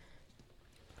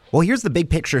 Well, here's the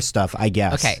big picture stuff, I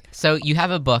guess. Okay, so you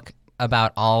have a book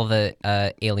about all the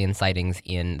alien sightings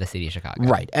in the city of Chicago.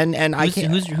 Right, and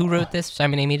who wrote this?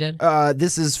 Simon Amy did.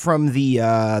 This is from the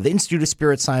Institute of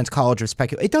Spirit Science College of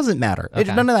Speculation. It doesn't matter.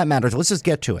 Okay. None of that matters. Let's just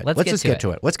get to it. Let's just get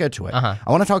to it. Let's get to it. Uh-huh.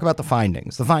 I want to talk about the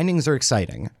findings. The findings are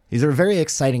exciting. These are very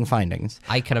exciting findings.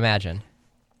 I can imagine.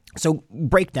 So,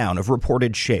 breakdown of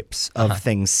reported shapes of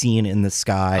things seen in the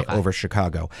sky over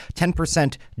Chicago.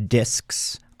 10%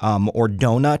 discs. Or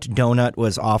donut. Donut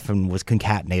was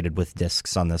concatenated with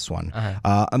discs on this one.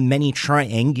 Many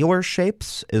triangular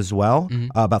shapes as well,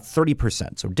 about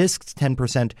 30%. So discs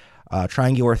 10%,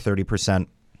 triangular 30%,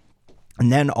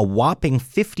 and then a whopping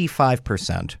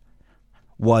 55%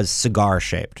 was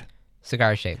cigar-shaped.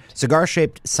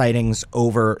 Cigar-shaped sightings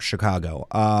over Chicago.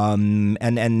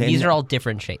 And these are all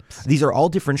different shapes. These are all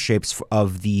different shapes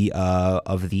of the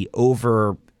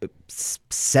over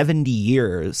 70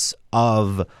 years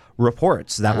of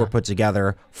reports that were put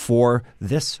together for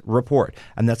this report.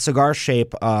 And that cigar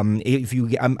shape,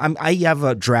 I have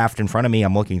a draft in front of me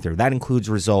I'm looking through. That includes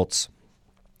results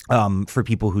for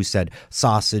people who said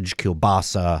sausage,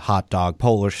 kielbasa, hot dog,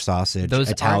 Polish sausage,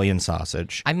 Italian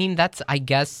sausage. I mean, I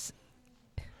guess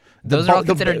those are all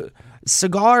considered...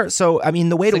 Cigar. So, I mean,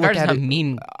 the way to look at it,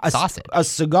 mean sausage. A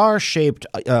cigar-shaped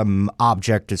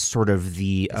object is sort of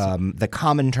the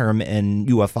common term in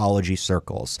ufology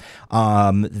circles.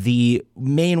 The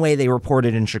main way they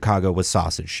reported in Chicago was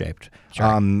sausage-shaped.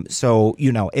 Sure. So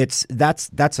that's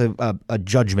a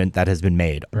judgment that has been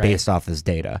made based off this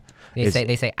data.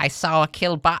 They say I saw a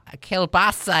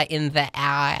kielbasa in the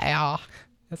air.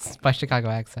 That's my Chicago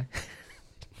accent.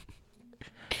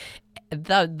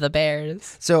 The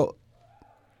Bears. So.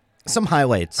 Some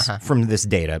highlights from this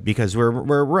data because we're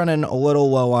running a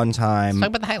little low on time.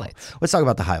 Let's talk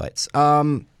about the highlights.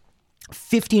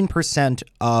 15%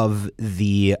 of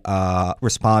the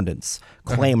respondents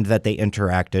claimed that they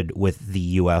interacted with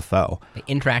the UFO. They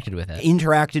interacted with it.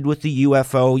 Interacted with the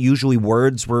UFO. Usually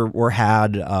words were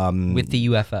had With the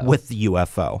UFO. with the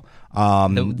UFO.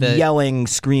 Yelling,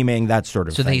 screaming, that sort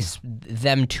of So thing.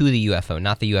 them to the UFO,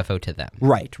 not the UFO to them.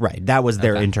 Right. That was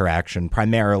their interaction.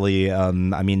 Primarily,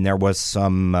 there was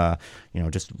some,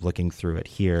 just looking through it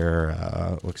here,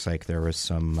 looks like there was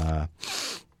some...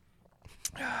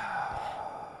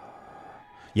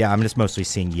 Yeah, I'm just mostly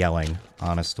seeing yelling,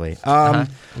 honestly.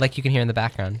 Like you can hear in the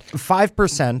background.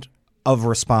 5% of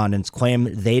respondents claim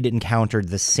they'd encountered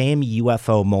the same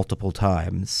UFO multiple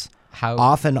times, How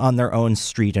often on their own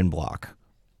street and block.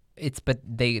 But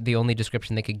the only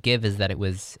description they could give is that it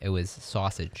was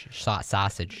sausage shaped.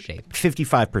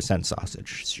 55%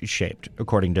 sausage shaped,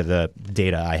 according to the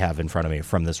data I have in front of me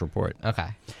from this report. Okay.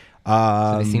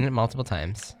 So they've seen it multiple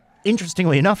times.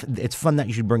 Interestingly enough, it's fun that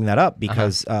you should bring that up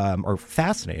because, or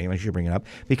fascinating that you should bring it up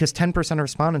because 10% of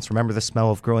respondents remember the smell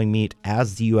of growing meat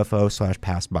as the UFO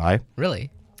passed by.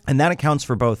 Really? And that accounts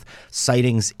for both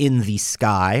sightings in the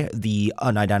sky, the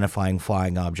unidentifying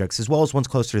flying objects, as well as ones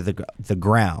closer to the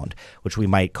ground, which we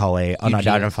might call a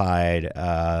unidentified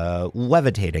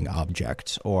levitating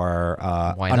object or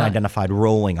unidentified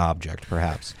rolling object,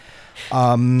 perhaps.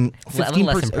 15%,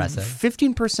 less impressive.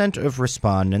 15% of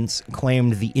respondents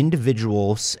claimed the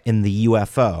individuals in the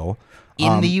UFO.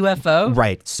 The UFO?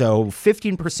 Right. So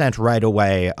 15% right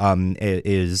away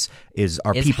is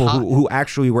people who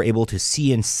actually were able to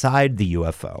see inside the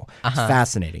UFO. It's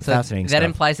fascinating. So fascinating that stuff.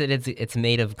 implies that it's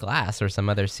made of glass or some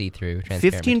other see-through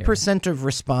transparent 15% of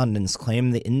respondents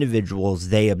claim the individuals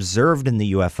they observed in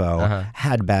the UFO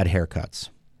had bad haircuts.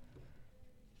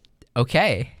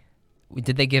 Okay.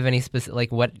 Did they give any specific,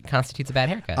 like, what constitutes a bad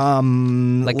haircut?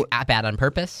 Bad on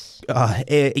purpose?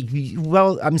 I'm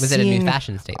Was seeing... it a new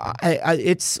fashion statement?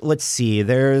 Let's see,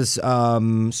 there's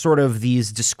sort of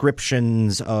these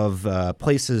descriptions of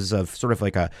places of sort of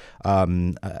like a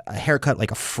haircut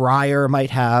like a friar might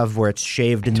have where it's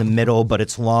shaved in the middle but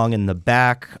it's long in the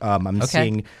back. I'm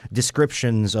seeing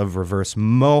descriptions of reverse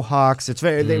mohawks. It's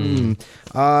very...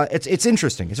 it's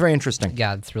interesting. It's very interesting.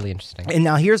 Yeah, it's really interesting. And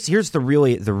now here's the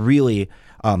really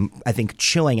I think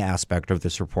chilling aspect of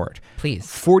this report. Please.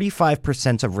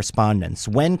 45% of respondents,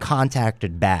 when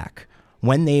contacted back,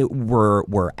 when they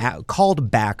were called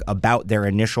back about their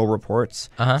initial reports,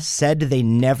 said they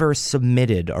never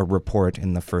submitted a report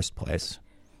in the first place.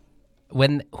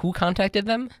 Who contacted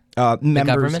them? Members,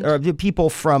 government? or the people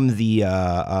from the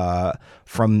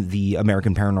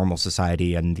American Paranormal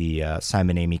Society and the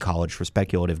Simon Amy College for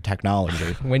Speculative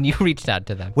Technology. When you reached out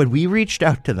to them? When we reached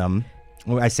out to them,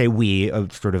 I say we,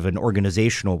 sort of an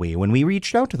organizational we. When we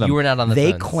reached out to them, you were not on the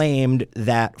they phones. claimed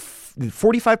that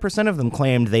 45% of them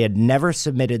claimed they had never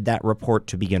submitted that report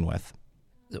to begin with.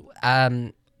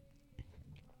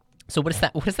 So what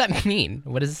does that mean?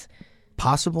 What is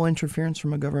possible interference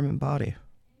from a government body?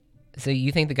 So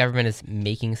you think the government is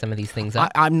making some of these things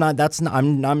up? I'm not. That's not.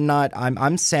 I'm not.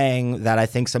 I'm saying that I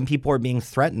think some people are being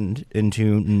threatened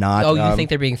into not. Oh, you think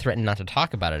they're being threatened not to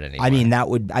talk about it anymore? I mean,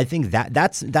 I think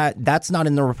that's not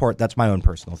in the report. That's my own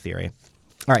personal theory.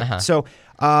 All right. So,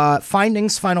 final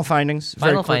findings.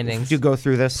 Final findings. Do go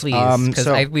through this, please,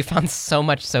 because we found so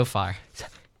much so far.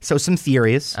 So some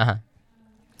theories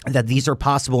that these are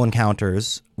possible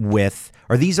encounters with,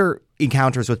 or these are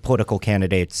encounters with political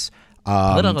candidates.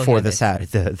 For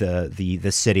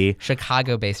the city,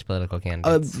 Chicago-based political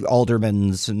candidates,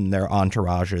 aldermans and their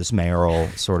entourages, mayoral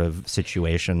sort of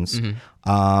situations.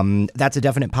 That's a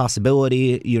definite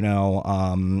possibility.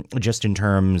 Just in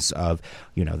terms of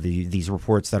these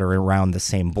reports that are around the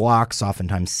same blocks,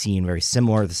 oftentimes seen very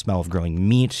similar. The smell of growing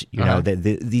meat.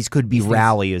 These could be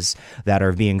rallies that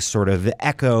are being sort of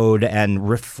echoed and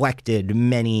reflected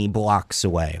many blocks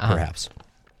away, perhaps.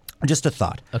 Just a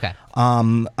thought. Okay.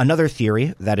 Another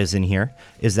theory that is in here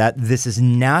is that this is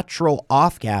natural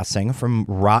off-gassing from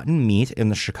rotten meat in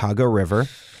the Chicago River.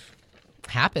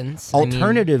 Happens.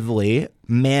 Alternatively,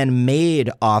 man-made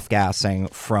off-gassing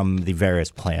from the various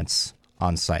plants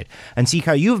on site. And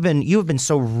Sika, you've been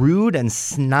so rude and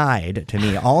snide to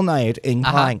me all night,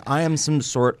 implying I am some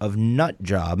sort of nut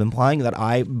job, implying that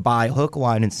I buy hook,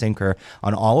 line, and sinker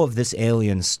on all of this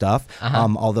alien stuff.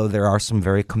 Although there are some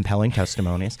very compelling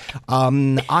testimonies,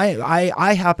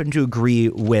 I happen to agree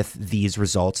with these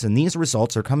results, and these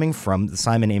results are coming from the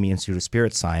Simon Amy Institute of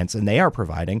Spirit Science, and they are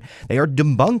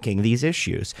debunking these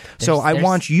issues. I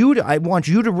want you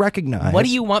to recognize. What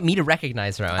do you want me to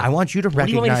recognize, Rowan? I want you to recognize. What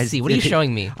do you want me to see? What are you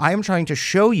showing me? I am trying to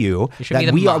show you show me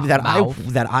that the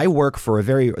mouth. I work for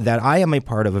that I am a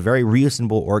part of a very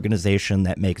reasonable organization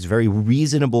that makes very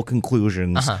reasonable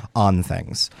conclusions on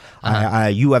things.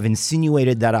 You have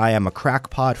insinuated that I am a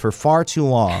crackpot for far too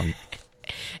long.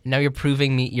 Now you're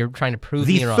trying to prove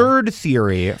me wrong. The third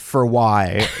theory for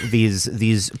why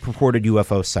these purported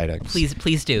UFO sightings.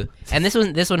 Please do. And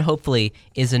this one hopefully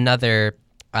is another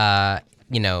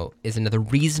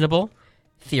reasonable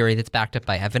theory that's backed up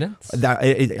by evidence. That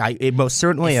it most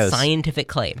certainly is. Scientific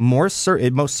claim. It most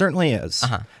certainly is.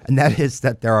 And that is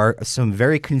that there are some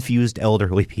very confused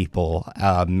elderly people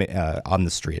on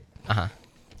the street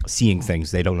seeing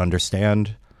things they don't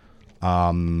understand.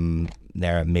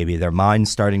 Maybe their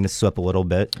mind's starting to slip a little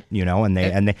bit, and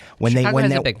Chicago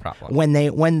has a big problem. when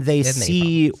they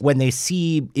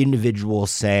see individuals,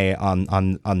 say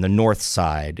on the north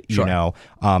side, Sure.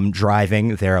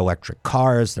 Driving their electric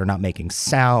cars, they're not making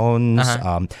sounds.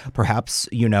 Perhaps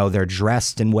they're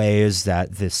dressed in ways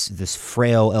that this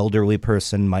frail elderly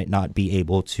person might not be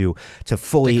able to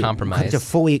fully compromise. to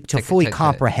fully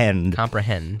comprehend.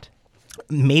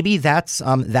 Maybe that's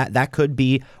that could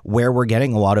be where we're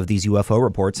getting a lot of these UFO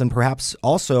reports, and perhaps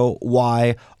also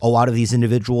why a lot of these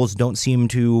individuals don't seem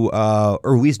to,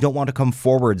 or at least don't want to come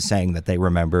forward saying that they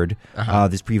remembered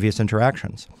these previous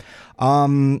interactions.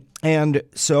 And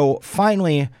so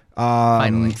finally,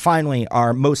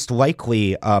 our most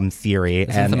likely theory,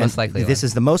 This is the most likely this one.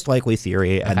 is the most likely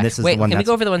theory, and this is the one can we that's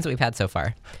go over the ones that we've had so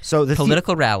far? so the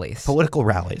Political rallies. political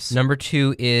rallies, Number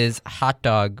 2 is hot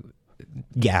dog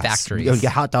gas factories.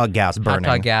 hot dog gas burning,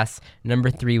 hot dog gas. Number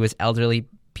 3 was elderly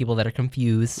people that are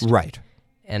confused. right.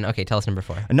 And okay, tell us number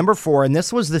 4. And number 4, and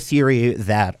this was the theory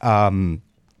that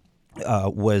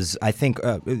was, I think,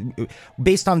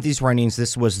 based on these runnings,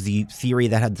 this was the theory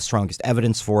that had the strongest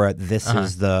evidence for it. This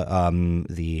is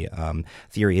the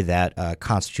theory that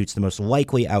constitutes the most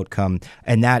likely outcome,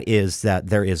 and that is that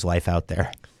there is life out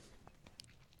there.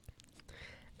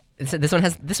 So this one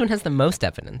has the most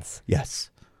evidence. Yes.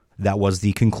 That was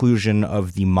the conclusion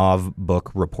of the MAV Book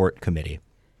Report Committee.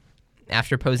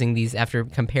 After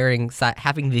comparing,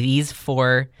 having these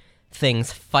 4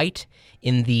 things fight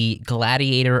in the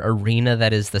gladiator arena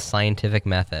that is the scientific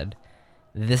method,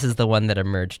 this is the one that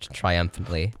emerged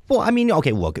triumphantly. Well, I mean,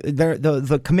 okay, look,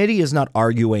 the committee is not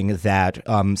arguing that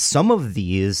some of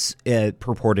these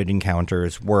purported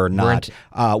encounters weren't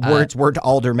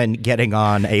aldermen getting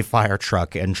on a fire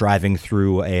truck and driving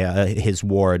through his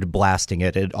ward, blasting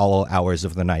it at all hours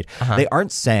of the night. They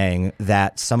aren't saying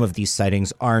that some of these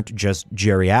sightings aren't just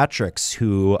geriatrics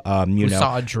who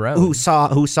saw a drone,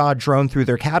 who saw a drone through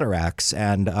their cataracts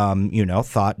and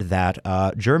thought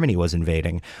that Germany was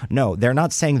invading. No, they're not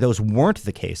saying those weren't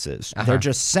the cases. They're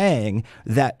just saying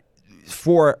that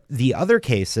for the other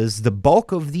cases, the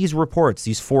bulk of these reports,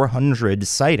 these 400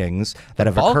 sightings that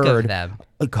have occurred, of them,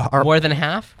 are more than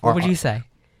half. What would you say?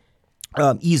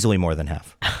 Easily more than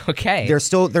half. Okay. There's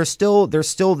still. This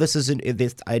isn't.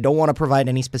 This, I don't want to provide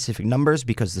any specific numbers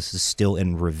because this is still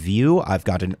in review. I've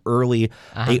got an early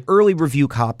review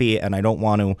copy, and I don't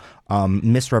want to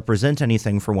misrepresent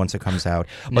anything for once it comes out.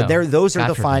 But those are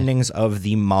the findings of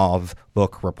the MAV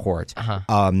Book Report.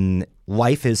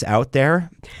 Life is out there,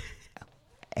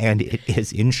 and it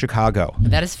is in Chicago.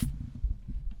 That is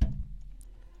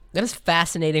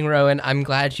fascinating, Rowan. I'm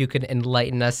glad you could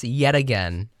enlighten us yet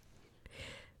again.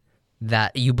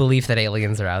 That you believe that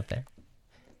aliens are out there.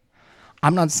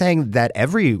 I'm not saying that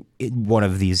every one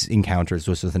of these encounters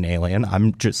was with an alien.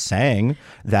 I'm just saying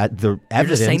that the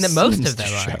evidence saying that most seems of them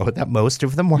to are. show that most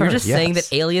of them were. You're just saying yes.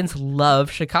 that aliens love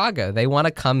Chicago. They want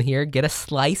to come here, get a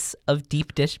slice of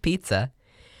deep dish pizza,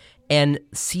 and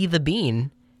see the bean,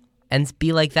 and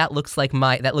be like, that looks like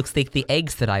the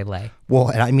eggs that I lay. Well,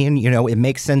 and I mean, it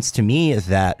makes sense to me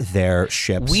that their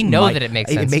ships. We know that it makes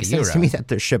sense. It makes to you, sense to me Rowan. that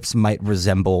their ships might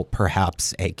resemble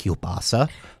perhaps a kielbasa.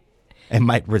 It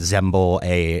might resemble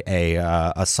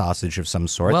a sausage of some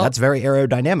sort. Well, that's very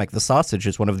aerodynamic. The sausage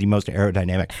is one of the most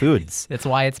aerodynamic foods. That's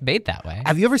why it's made that way.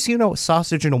 Have you ever seen a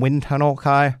sausage in a wind tunnel,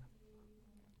 Kai?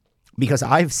 Because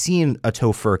I've seen a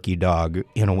tofurkey dog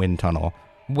in a wind tunnel.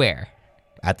 Where?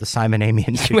 At the Simon Amy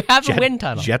Institute. You have a wind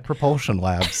tunnel. Jet Propulsion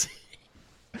Labs.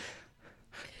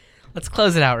 Let's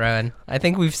close it out, Rowan. I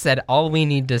think we've said all we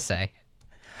need to say.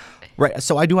 Right.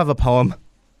 So I do have a poem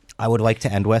I would like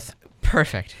to end with.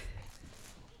 Perfect.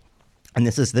 And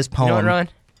this poem. You know what, Rowan?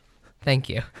 Thank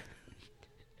you.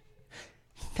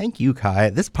 Thank you,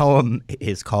 Kai. This poem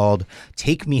is called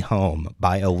Take Me Home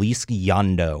by Elise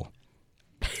Yondo.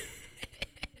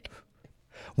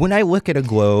 When I look at a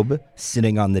globe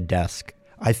sitting on the desk,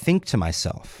 I think to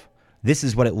myself, this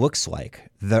is what it looks like,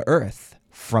 the Earth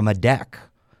from a deck.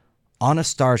 on a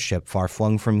starship far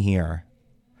flung from here.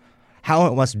 How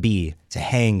it must be to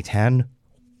hang 10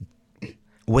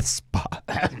 with Spock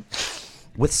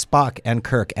and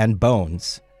Kirk and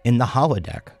Bones in the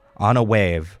holodeck on a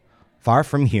wave far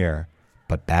from here,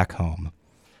 but back home.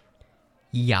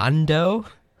 Yando?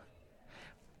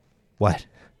 What?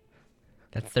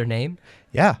 That's their name?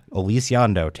 Yeah, Elise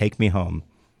Yando, take me home.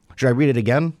 Should I read it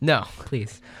again? No,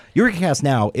 please. EurekaCast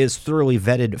Now is thoroughly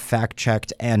vetted,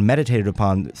 fact-checked, and meditated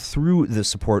upon through the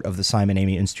support of the Simon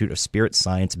Amey Institute of Spirit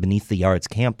Science Beneath the Yards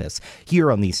campus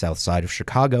here on the south side of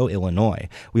Chicago, Illinois.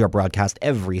 We are broadcast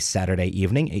every Saturday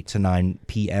evening, 8 to 9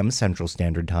 p.m. Central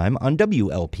Standard Time on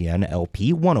WLPN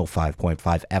LP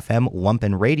 105.5 FM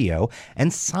Lumpen Radio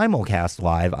and simulcast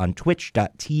live on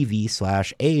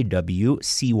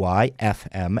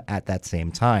twitch.tv/AWCYFM at that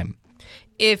same time.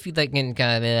 If you'd like to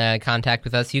get in contact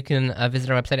with us, you can visit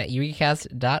our website at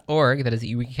eurekacast.org. That is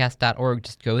eurekacast.org.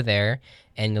 Just go there,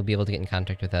 and you'll be able to get in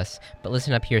contact with us. But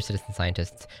listen up here, citizen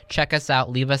scientists. Check us out.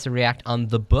 Leave us a react on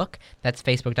the book. That's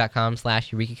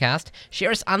facebook.com/eurekacast. Share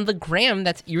us on the gram.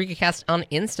 That's eurekacast on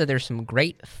Insta. There's some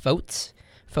great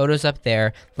photos up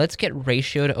there. Let's get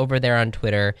ratioed over there on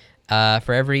Twitter.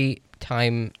 For every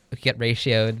time we get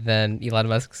ratioed, then Elon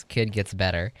Musk's kid gets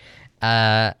better.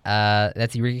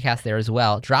 That's EurekaCast there as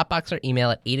well. Dropbox or email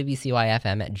at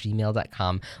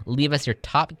awcyfm@gmail.com. Leave us your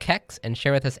top keks and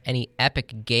share with us any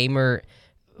epic gamer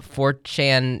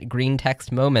 4chan green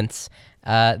text moments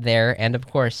there. And of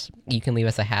course, you can leave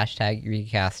us a hashtag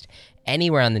EurekaCast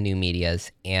anywhere on the new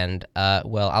medias. And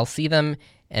well, I'll see them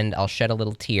and I'll shed a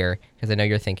little tear because I know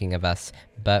you're thinking of us.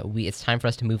 But it's time for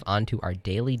us to move on to our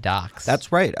daily docs.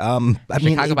 That's right. I mean,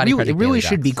 it really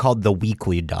should be called the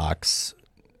weekly docs.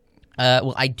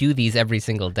 Well, I do these every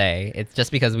single day. It's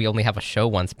just because we only have a show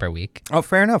once per week. Oh,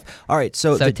 fair enough. All right.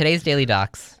 So today's Daily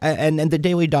Docs. And the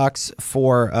Daily Docs,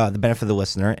 for the benefit of the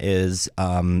listener, is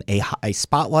a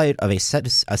spotlight of a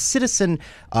citizen,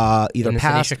 either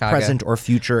past, present, or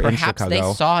future in Chicago. Perhaps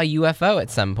they saw a UFO at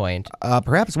some point.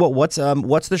 Perhaps. What's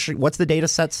the data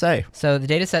set say? So the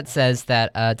data set says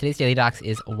that today's Daily Docs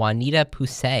is Juanita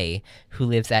Pusey, who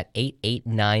lives at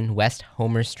 889 West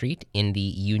Homer Street in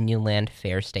the Unionland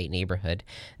Fair State neighborhood.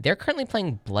 They're currently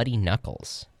playing Bloody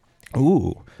Knuckles.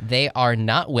 Ooh. They are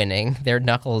not winning. Their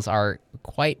knuckles are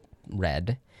quite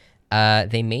red.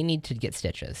 They may need to get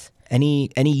stitches. Any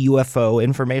UFO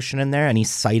information in there? Any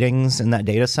sightings in that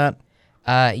data set?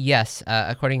 Yes.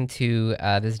 According to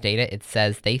this data, it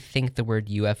says they think the word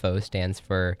UFO stands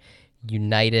for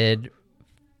United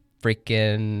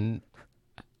Freaking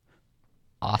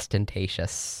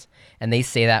Ostentatious. And they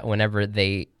say that whenever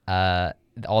they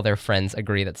all their friends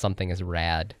agree that something is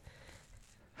rad.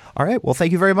 All right. Well,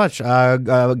 thank you very much. Thank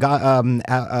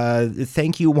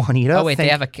you, Juanita. Oh wait, they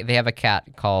have a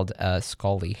cat called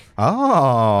Scully.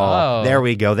 Oh, there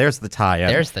we go. There's the tie-in.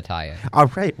 There's the tie-in. All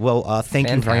right. Well, thank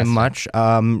you very much,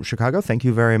 Chicago. Thank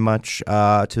you very much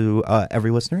to every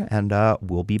listener, and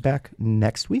we'll be back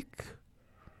next week.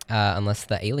 Unless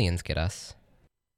the aliens get us.